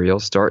material,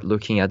 start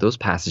looking at those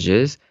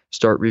passages,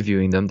 start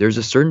reviewing them. There's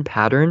a certain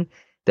pattern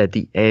that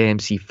the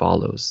AMC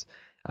follows,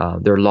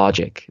 their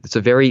logic. It's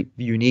a very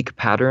unique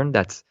pattern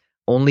that's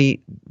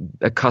only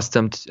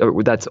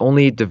that's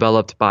only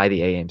developed by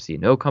the AMC.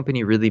 No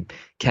company really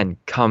can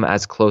come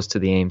as close to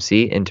the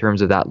AMC in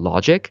terms of that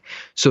logic.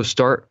 So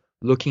start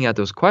looking at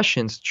those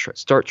questions,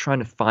 start trying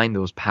to find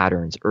those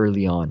patterns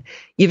early on,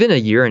 even a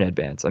year in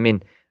advance. I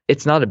mean,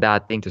 it's not a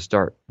bad thing to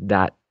start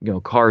that,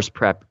 cars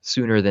prep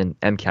sooner than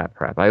MCAT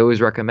prep. I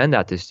always recommend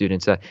that to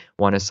students that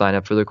want to sign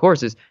up for the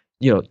courses.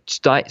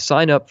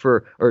 Sign up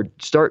for or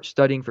start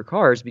studying for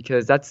cars,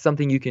 because that's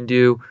something you can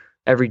do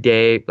every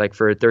day, like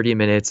for 30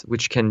 minutes,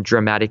 which can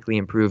dramatically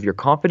improve your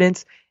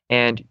confidence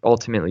and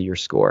ultimately your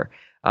score.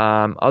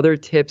 Other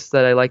tips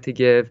that I like to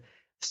give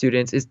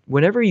students is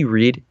whenever you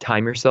read,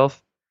 time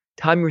yourself.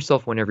 Time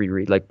yourself whenever you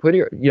read. Like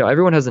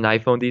everyone has an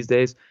iPhone these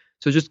days.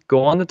 So just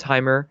go on the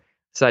timer,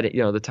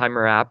 the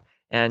timer app,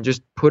 and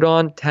just put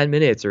on 10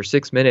 minutes or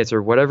 6 minutes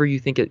or whatever you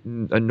think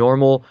a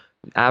normal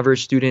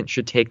average student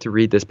should take to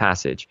read this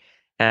passage,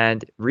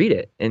 and read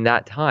it in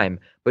that time.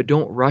 But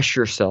don't rush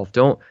yourself.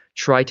 Don't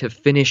try to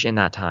finish in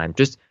that time.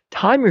 Just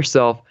time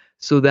yourself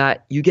so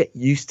that you get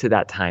used to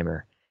that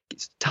timer.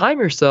 Time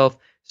yourself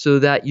so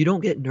that you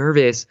don't get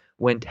nervous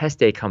when test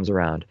day comes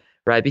around,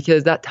 right?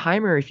 Because that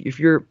timer, if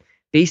you're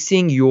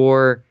basing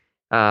your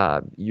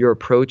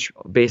approach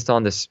based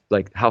on this,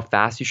 like how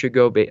fast you should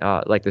go,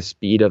 like the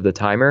speed of the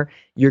timer,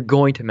 you're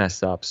going to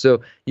mess up.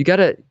 So you got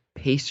to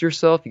pace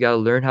yourself. You got to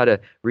learn how to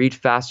read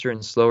faster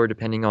and slower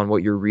depending on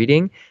what you're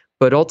reading.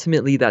 But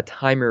ultimately, that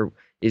timer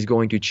is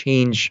going to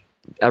change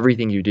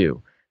everything you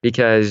do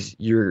because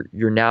you're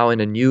now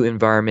in a new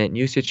environment,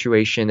 new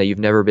situation that you've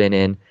never been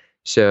in.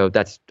 So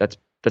that's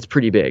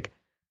pretty big.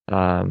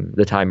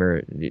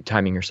 The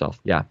timing yourself.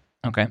 Yeah.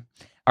 Okay.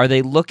 Are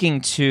they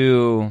looking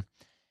to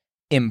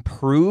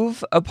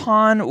improve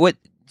upon what?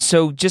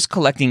 So just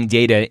collecting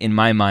data in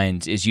my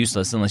mind is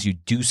useless unless you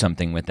do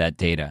something with that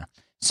data.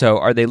 So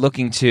are they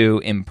looking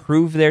to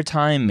improve their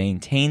time,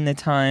 maintain the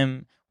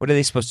time? What are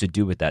they supposed to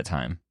do with that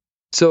time?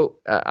 So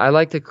I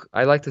like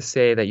to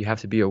say that you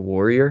have to be a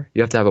warrior.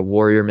 You have to have a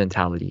warrior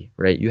mentality,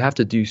 right? You have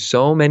to do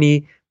so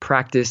many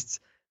practiced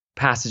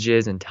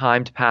passages and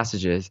timed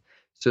passages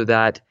so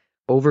that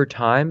over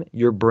time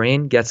your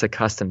brain gets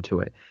accustomed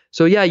to it.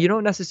 So yeah, you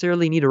don't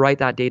necessarily need to write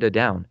that data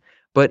down,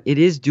 but it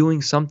is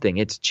doing something.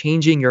 It's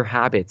changing your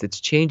habits. It's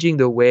changing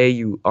the way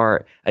you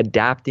are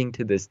adapting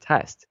to this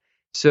test.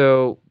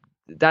 So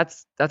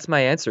that's my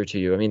answer to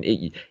you. I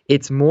mean,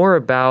 it's more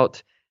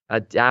about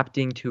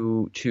adapting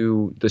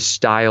to the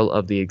style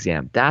of the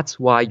exam. That's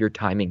why you're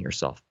timing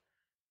yourself.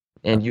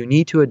 And you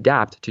need to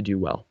adapt to do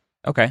well.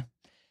 Okay.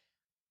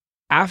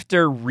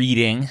 After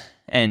reading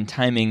and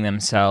timing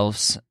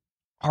themselves,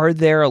 are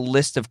there a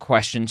list of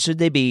questions? Should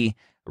they be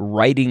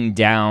writing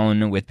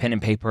down with pen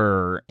and paper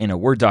or in a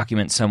Word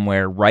document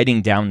somewhere,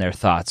 writing down their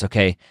thoughts?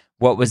 Okay,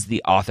 what was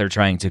the author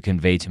trying to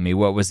convey to me?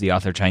 What was the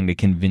author trying to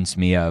convince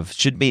me of?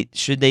 Should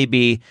they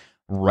be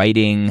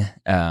writing,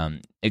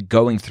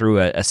 going through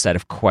a set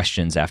of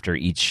questions after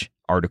each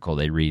article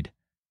they read?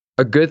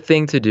 A good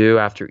thing to do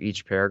after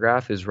each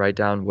paragraph is write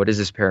down, what is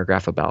this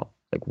paragraph about?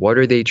 Like, what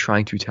are they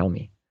trying to tell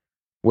me?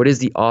 What is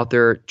the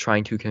author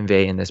trying to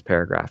convey in this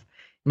paragraph?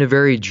 In a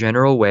very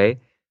general way,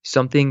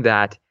 something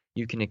that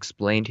you can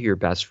explain to your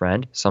best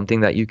friend,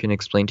 something that you can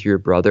explain to your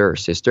brother or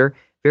sister,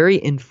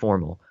 very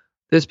informal.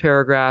 This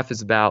paragraph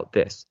is about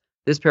this.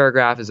 This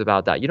paragraph is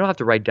about that. You don't have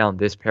to write down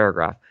this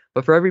paragraph,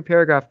 but for every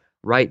paragraph,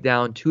 write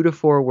down 2 to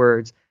 4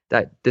 words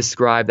that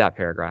describe that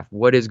paragraph.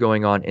 What is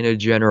going on in a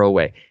general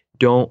way?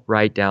 Don't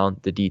write down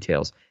the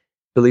details.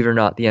 Believe it or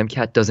not, the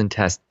MCAT doesn't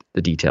test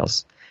the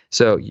details.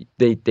 So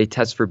they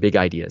test for big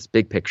ideas,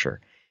 big picture.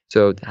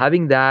 So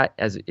having that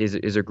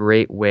is a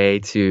great way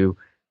to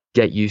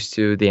get used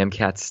to the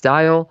MCAT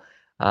style.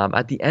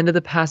 At the end of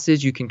the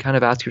passage, you can kind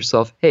of ask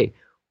yourself, hey,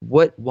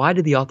 why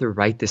did the author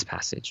write this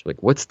passage?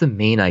 Like, what's the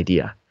main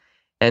idea?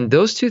 And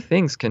those two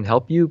things can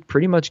help you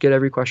pretty much get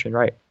every question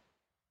right.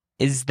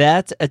 Is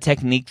that a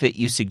technique that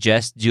you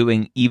suggest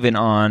doing even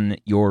on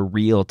your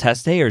real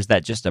test day, or is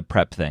that just a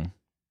prep thing?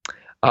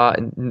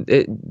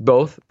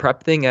 Both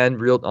prep thing and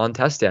real on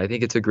test day. I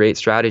think it's a great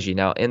strategy.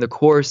 Now, in the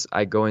course,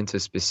 I go into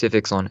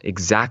specifics on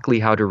exactly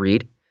how to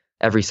read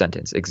every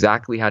sentence,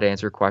 exactly how to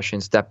answer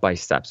questions step by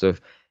step. So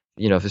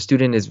if a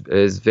student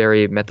is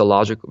very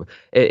methodological,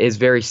 is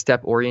very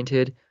step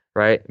oriented,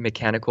 right,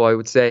 mechanical, I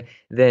would say,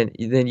 then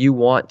you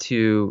want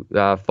to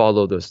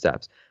follow those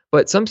steps.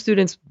 But some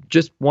students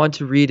just want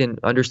to read and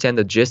understand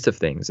the gist of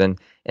things, and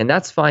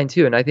that's fine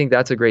too. And I think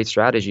that's a great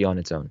strategy on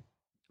its own.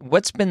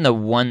 What's been the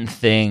one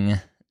thing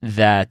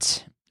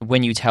that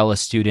when you tell a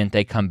student,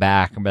 they come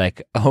back and be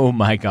like, oh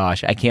my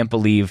gosh, I can't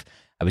believe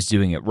I was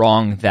doing it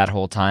wrong that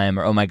whole time,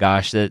 or oh my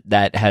gosh,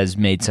 that has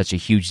made such a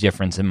huge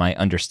difference in my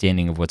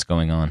understanding of what's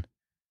going on?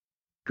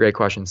 Great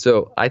question.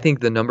 So I think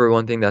the number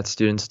one thing that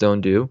students don't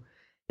do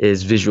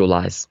is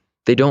visualize.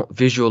 They don't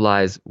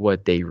visualize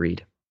what they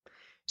read.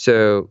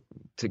 So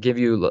to give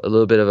you a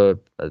little bit of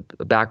a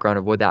background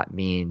of what that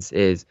means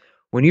is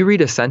when you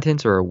read a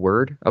sentence or a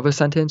word of a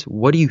sentence,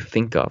 what do you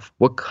think of?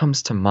 What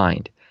comes to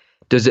mind?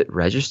 Does it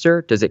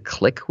register? Does it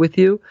click with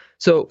you?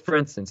 So for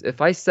instance,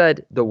 if I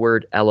said the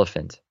word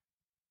elephant,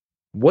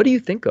 what do you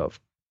think of?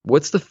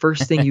 What's the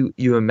first thing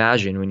you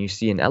imagine when you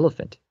see an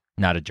elephant?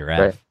 Not a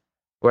giraffe.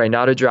 Right,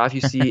 not a giraffe.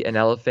 You see an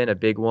elephant, a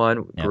big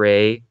one, Yep.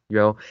 gray,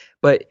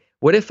 But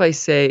what if I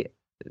say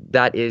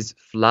that is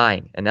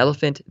flying? An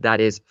elephant that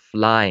is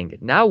flying.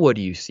 Now what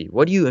do you see?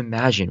 What do you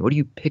imagine? What do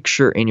you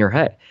picture in your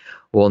head?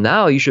 Well,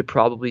 now you should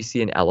probably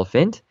see an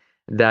elephant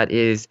that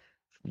is,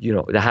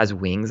 that has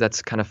wings,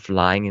 that's kind of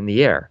flying in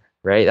the air,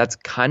 right? That's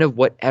kind of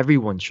what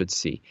everyone should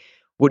see.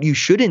 What you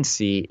shouldn't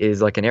see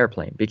is like an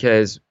airplane,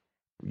 because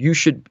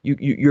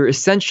you're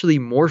essentially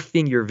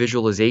morphing your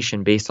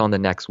visualization based on the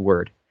next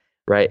word,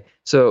 right?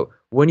 So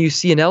when you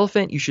see an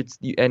elephant,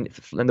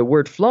 and the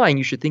word flying,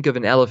 you should think of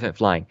an elephant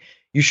flying.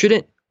 You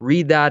shouldn't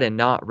read that and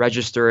not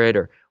register it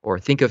or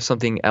think of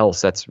something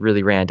else that's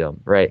really random,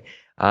 right?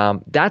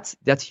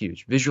 That's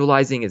huge.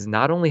 Visualizing is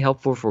not only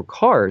helpful for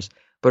cars,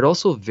 but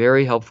also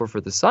very helpful for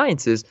the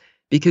sciences,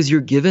 because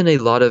you're given a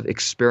lot of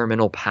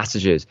experimental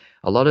passages,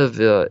 a lot of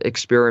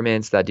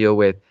experiments that deal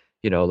with,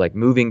 like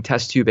moving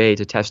test tube A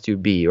to test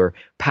tube B, or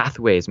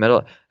pathways,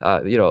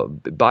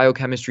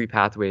 biochemistry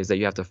pathways that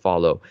you have to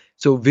follow.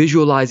 So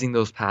visualizing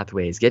those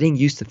pathways, getting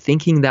used to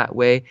thinking that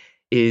way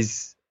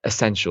is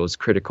essential, is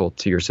critical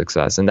to your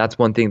success. And that's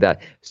one thing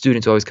that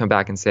students always come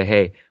back and say,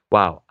 hey,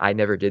 wow, I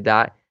never did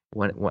that.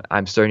 When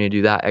I'm starting to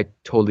do that, I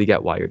totally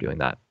get why you're doing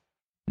that.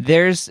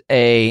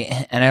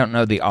 And I don't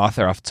know the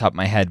author off the top of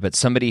my head, but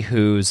somebody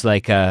who's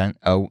like a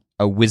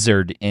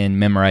wizard in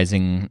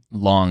memorizing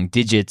long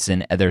digits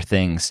and other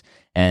things.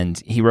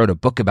 And he wrote a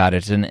book about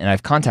it. And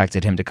I've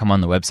contacted him to come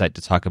on the website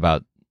to talk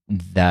about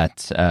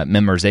that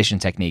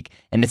memorization technique.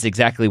 And it's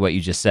exactly what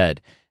you just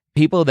said.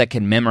 People that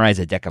can memorize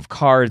a deck of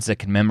cards, that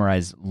can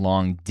memorize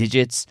long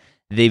digits,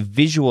 they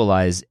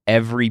visualize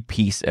every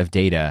piece of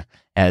data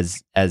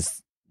as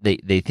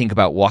they think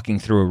about walking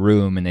through a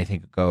room, and they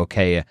think,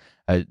 okay,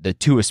 the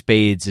two of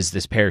spades is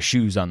this pair of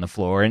shoes on the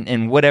floor,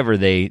 and whatever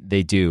they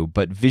do.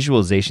 But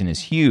visualization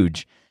is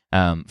huge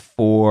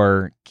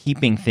for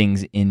keeping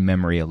things in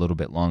memory a little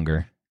bit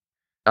longer.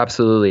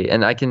 Absolutely.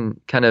 And I can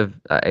kind of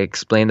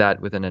explain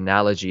that with an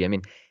analogy. I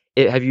mean,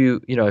 if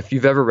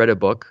you've ever read a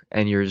book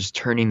and you're just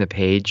turning the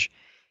page,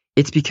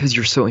 it's because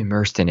you're so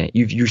immersed in it.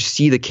 You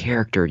see the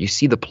character, you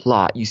see the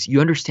plot, you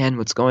understand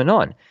what's going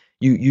on.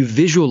 You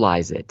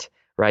visualize it,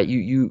 right?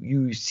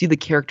 You see the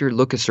character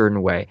look a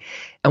certain way.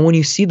 And when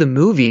you see the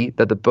movie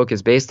that the book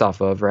is based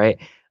off of, right?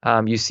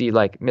 You see,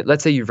 like,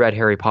 let's say you've read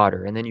Harry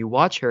Potter and then you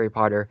watch Harry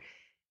Potter.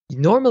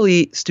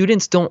 Normally,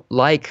 students don't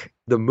like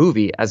the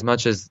movie as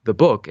much as the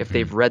book if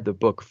they've read the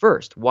book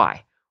first.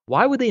 Why?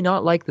 Why would they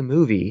not like the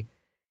movie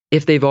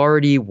if they've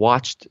already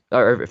watched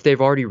or if they've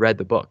already read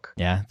the book?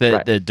 Yeah,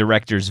 the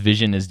director's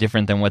vision is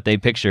different than what they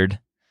pictured.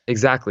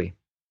 Exactly.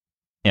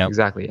 Yeah.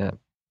 Exactly. Yeah.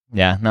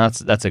 Yeah. No,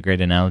 that's a great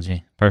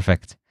analogy.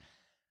 Perfect.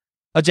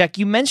 Oh, Jack,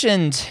 you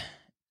mentioned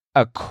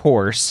a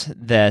course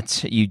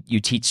that you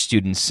teach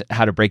students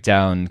how to break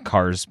down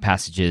cars,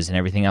 passages, and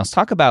everything else.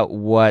 Talk about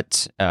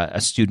what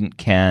a student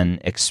can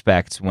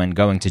expect when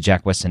going to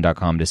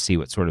jackweston.com to see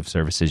what sort of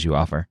services you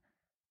offer.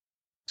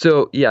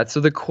 So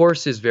the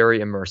course is very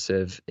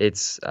immersive.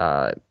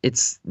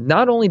 It's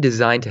not only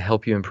designed to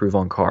help you improve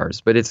on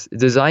cars, but it's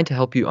designed to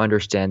help you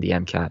understand the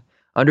MCAT,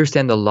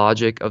 understand the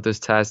logic of this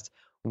test,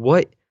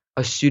 what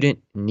a student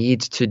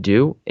needs to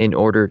do in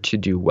order to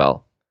do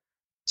well.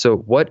 So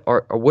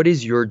what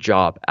is your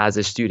job as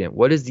a student?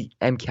 What does the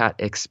MCAT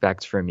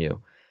expect from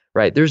you?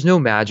 Right? There's no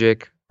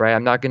magic, right?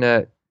 I'm not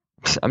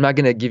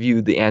gonna give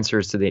you the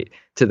answers to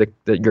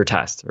your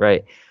test,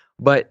 right?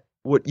 But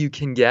what you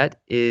can get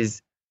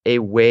is a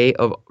way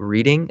of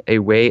reading, a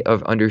way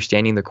of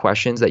understanding the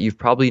questions that you've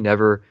probably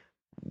never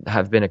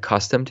have been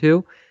accustomed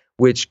to,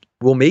 which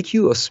will make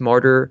you a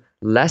smarter,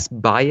 less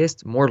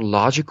biased, more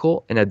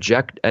logical and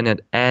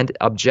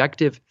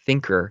objective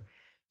thinker,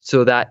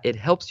 so that it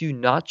helps you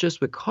not just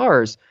with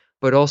cars,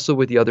 but also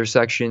with the other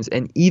sections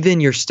and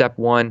even your step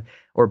one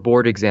or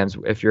board exams,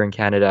 if you're in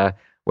Canada,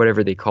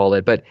 whatever they call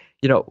it. But,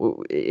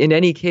 in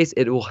any case,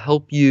 it will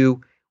help you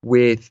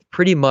with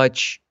pretty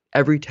much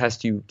every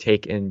test you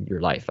take in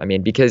your life. I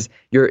mean, because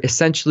you're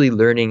essentially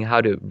learning how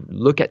to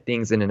look at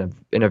things in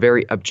a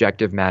very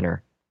objective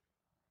manner.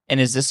 And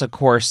is this a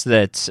course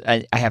that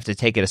I have to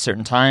take at a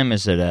certain time?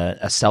 Is it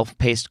a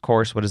self-paced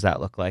course? What does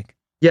that look like?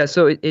 Yeah,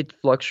 so it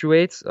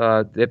fluctuates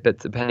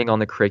depending on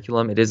the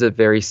curriculum. It is a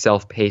very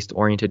self-paced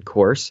oriented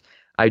course.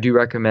 I do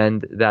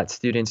recommend that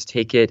students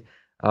take it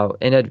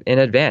in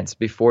advance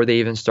before they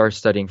even start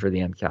studying for the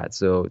MCAT.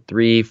 So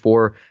 3,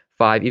 4,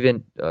 5,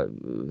 even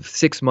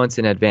 6 months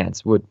in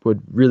advance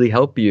would really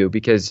help you,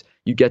 because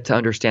you get to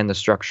understand the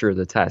structure of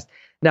the test.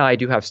 Now, I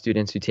do have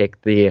students who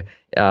take the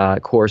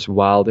course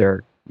while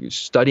they're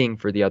studying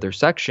for the other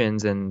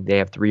sections, and they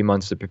have 3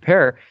 months to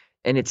prepare.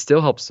 And it still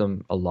helps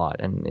them a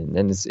lot, and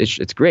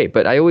it's great.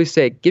 But I always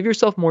say, give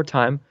yourself more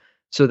time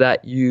so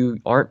that you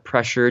aren't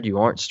pressured, you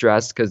aren't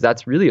stressed, because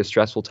that's really a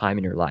stressful time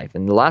in your life.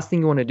 And the last thing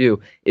you want to do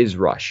is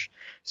rush.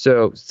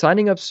 So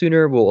signing up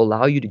sooner will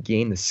allow you to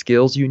gain the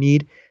skills you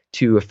need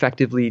to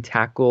effectively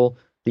tackle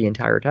the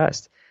entire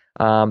test.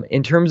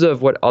 In terms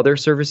of what other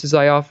services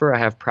I offer, I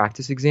have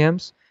practice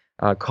exams,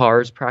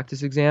 cars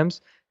practice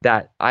exams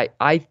that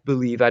I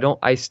believe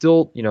I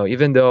still,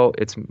 even though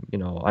it's,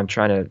 I'm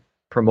trying to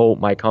promote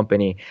my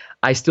company,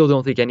 I still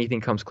don't think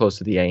anything comes close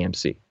to the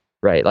AMC,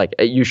 right? Like,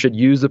 you should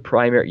use the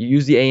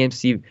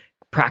AMC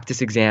practice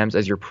exams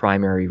as your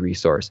primary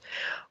resource.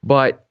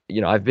 But,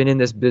 I've been in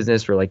this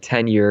business for like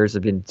 10 years.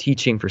 I've been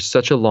teaching for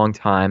such a long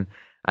time.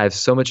 I have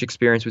so much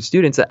experience with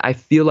students that I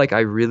feel like I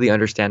really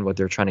understand what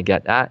they're trying to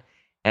get at.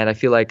 And I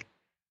feel like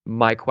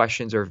my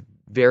questions are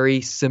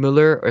very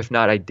similar, if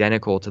not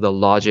identical, to the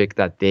logic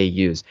that they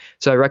use.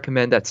 So I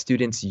recommend that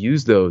students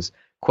use those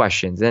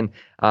questions. And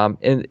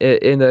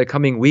in the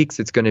coming weeks,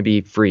 it's going to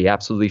be free,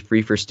 absolutely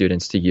free for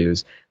students to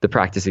use the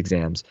practice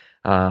exams.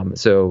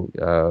 So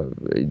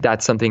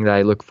that's something that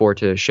I look forward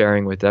to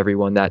sharing with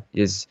everyone that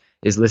is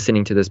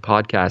listening to this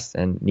podcast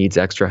and needs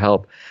extra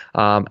help.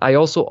 I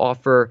also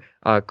offer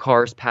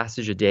cars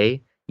passage a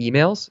day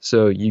emails.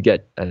 So you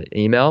get an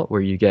email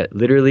where you get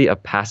literally a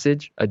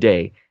passage a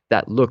day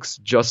that looks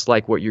just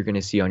like what you're going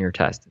to see on your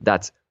test.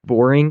 That's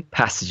boring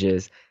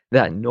passages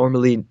that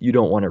normally you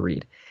don't want to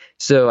read.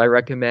 So I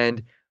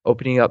recommend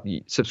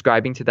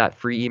subscribing to that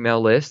free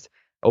email list,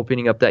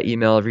 opening up that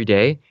email every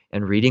day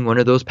and reading one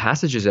of those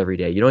passages every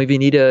day. You don't even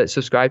need to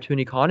subscribe to an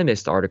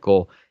Economist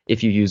article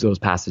if you use those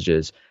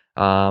passages.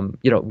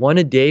 One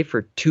a day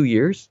for 2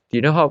 years. Do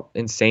you know how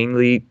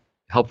insanely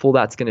helpful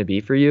that's going to be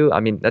for you? I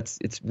mean,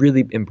 it's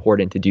really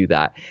important to do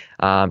that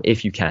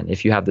if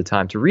you have the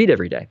time to read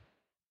every day.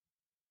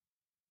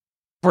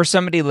 For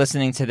somebody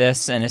listening to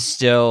this and is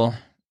still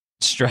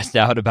stressed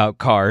out about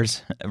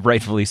cars,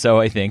 rightfully so,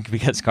 I think,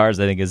 because cars,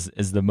 I think,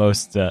 is the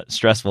most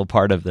stressful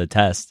part of the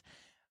test.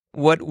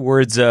 What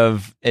words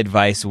of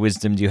advice,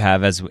 wisdom do you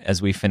have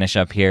as we finish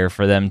up here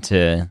for them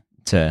to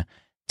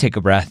take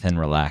a breath and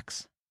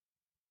relax?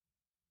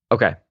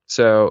 Okay,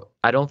 so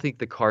I don't think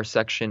the car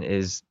section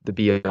is the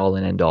be all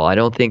and end all. I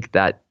don't think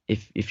that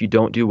if you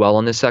don't do well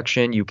on this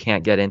section, you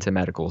can't get into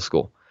medical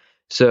school.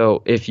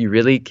 So if you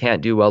really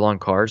can't do well on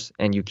cars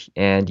and you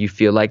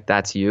feel like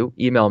that's you,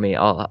 email me.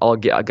 I'll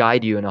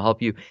guide you and I'll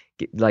help you.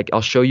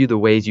 I'll show you the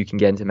ways you can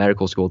get into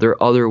medical school. There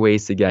are other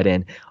ways to get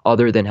in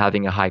other than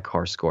having a high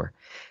car score.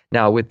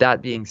 Now, with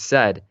that being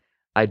said,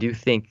 I do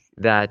think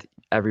that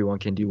everyone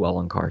can do well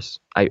on cars.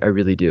 I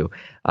really do.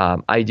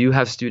 I do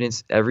have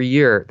students every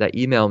year that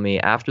email me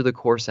after the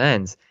course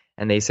ends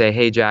and they say,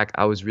 "Hey, Jack,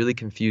 I was really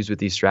confused with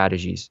these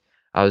strategies.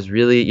 I was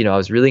really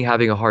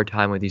having a hard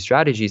time with these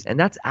strategies." And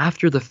that's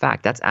after the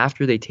fact. That's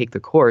after they take the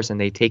course and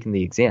they've taken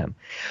the exam.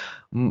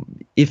 My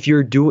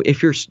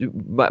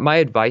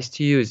advice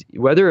to you is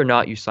whether or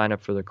not you sign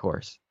up for the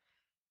course,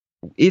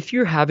 if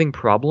you're having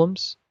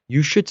problems,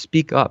 you should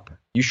speak up.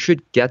 You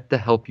should get the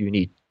help you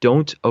need.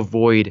 Don't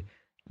avoid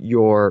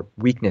your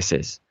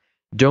weaknesses.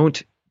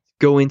 Don't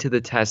go into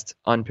the test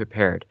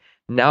unprepared.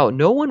 Now,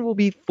 no one will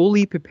be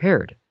fully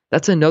prepared.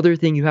 That's another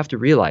thing you have to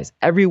realize.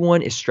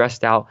 Everyone is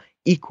stressed out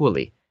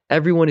equally.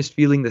 Everyone is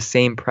feeling the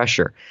same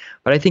pressure.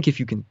 But I think if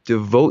you can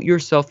devote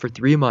yourself for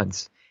 3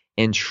 months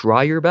and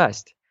try your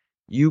best,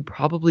 you're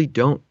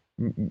not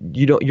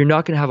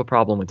going to have a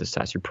problem with this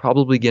test. You're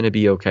probably going to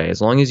be okay.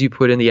 As long as you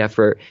put in the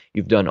effort,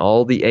 you've done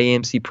all the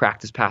AMC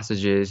practice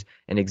passages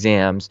and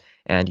exams,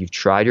 and you've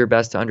tried your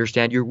best to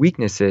understand your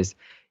weaknesses,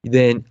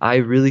 then I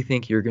really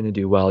think you're going to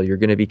do well. You're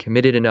going to be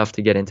committed enough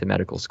to get into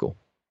medical school.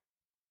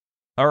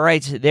 All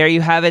right, there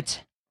you have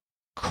it.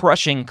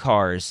 Crushing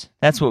cars.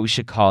 That's what we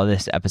should call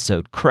this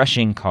episode.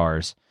 Crushing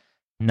cars.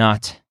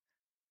 Not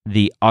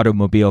the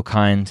automobile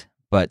kind,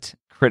 but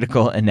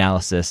critical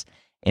analysis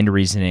and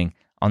reasoning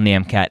on the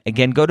MCAT.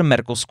 Again, go to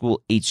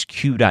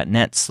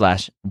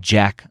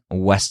medicalschoolhq.net/Jack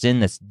Weston.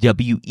 That's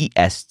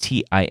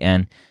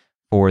WESTIN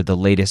for the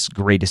latest,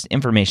 greatest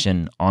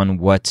information on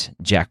what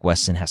Jack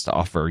Weston has to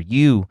offer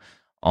you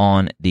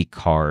on the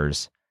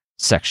cars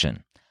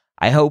section.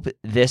 I hope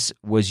this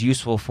was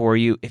useful for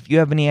you. If you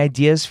have any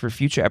ideas for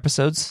future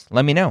episodes,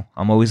 let me know.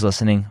 I'm always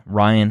listening.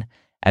 Ryan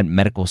at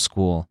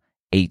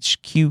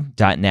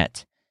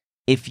medicalschoolhq.net.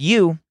 If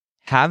you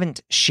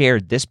haven't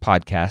shared this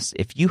podcast,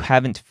 if you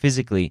haven't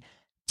physically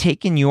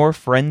taken your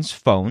friend's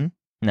phone,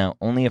 now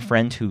only a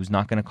friend who's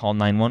not going to call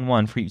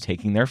 911 for you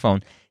taking their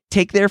phone,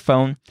 take their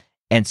phone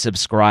and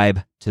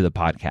subscribe to the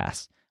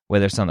podcast,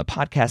 whether it's on the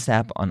podcast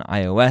app on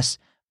iOS,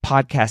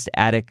 Podcast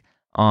Addict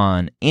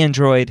on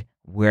Android,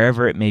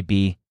 wherever it may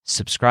be.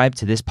 Subscribe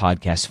to this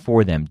podcast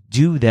for them.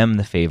 Do them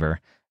the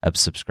favor of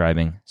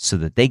subscribing so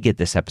that they get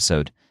this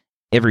episode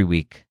every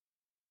week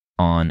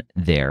on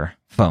their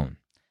phone.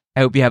 I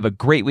hope you have a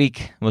great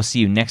week. We'll see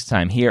you next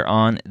time here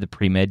on the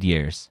Pre-Med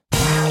Years.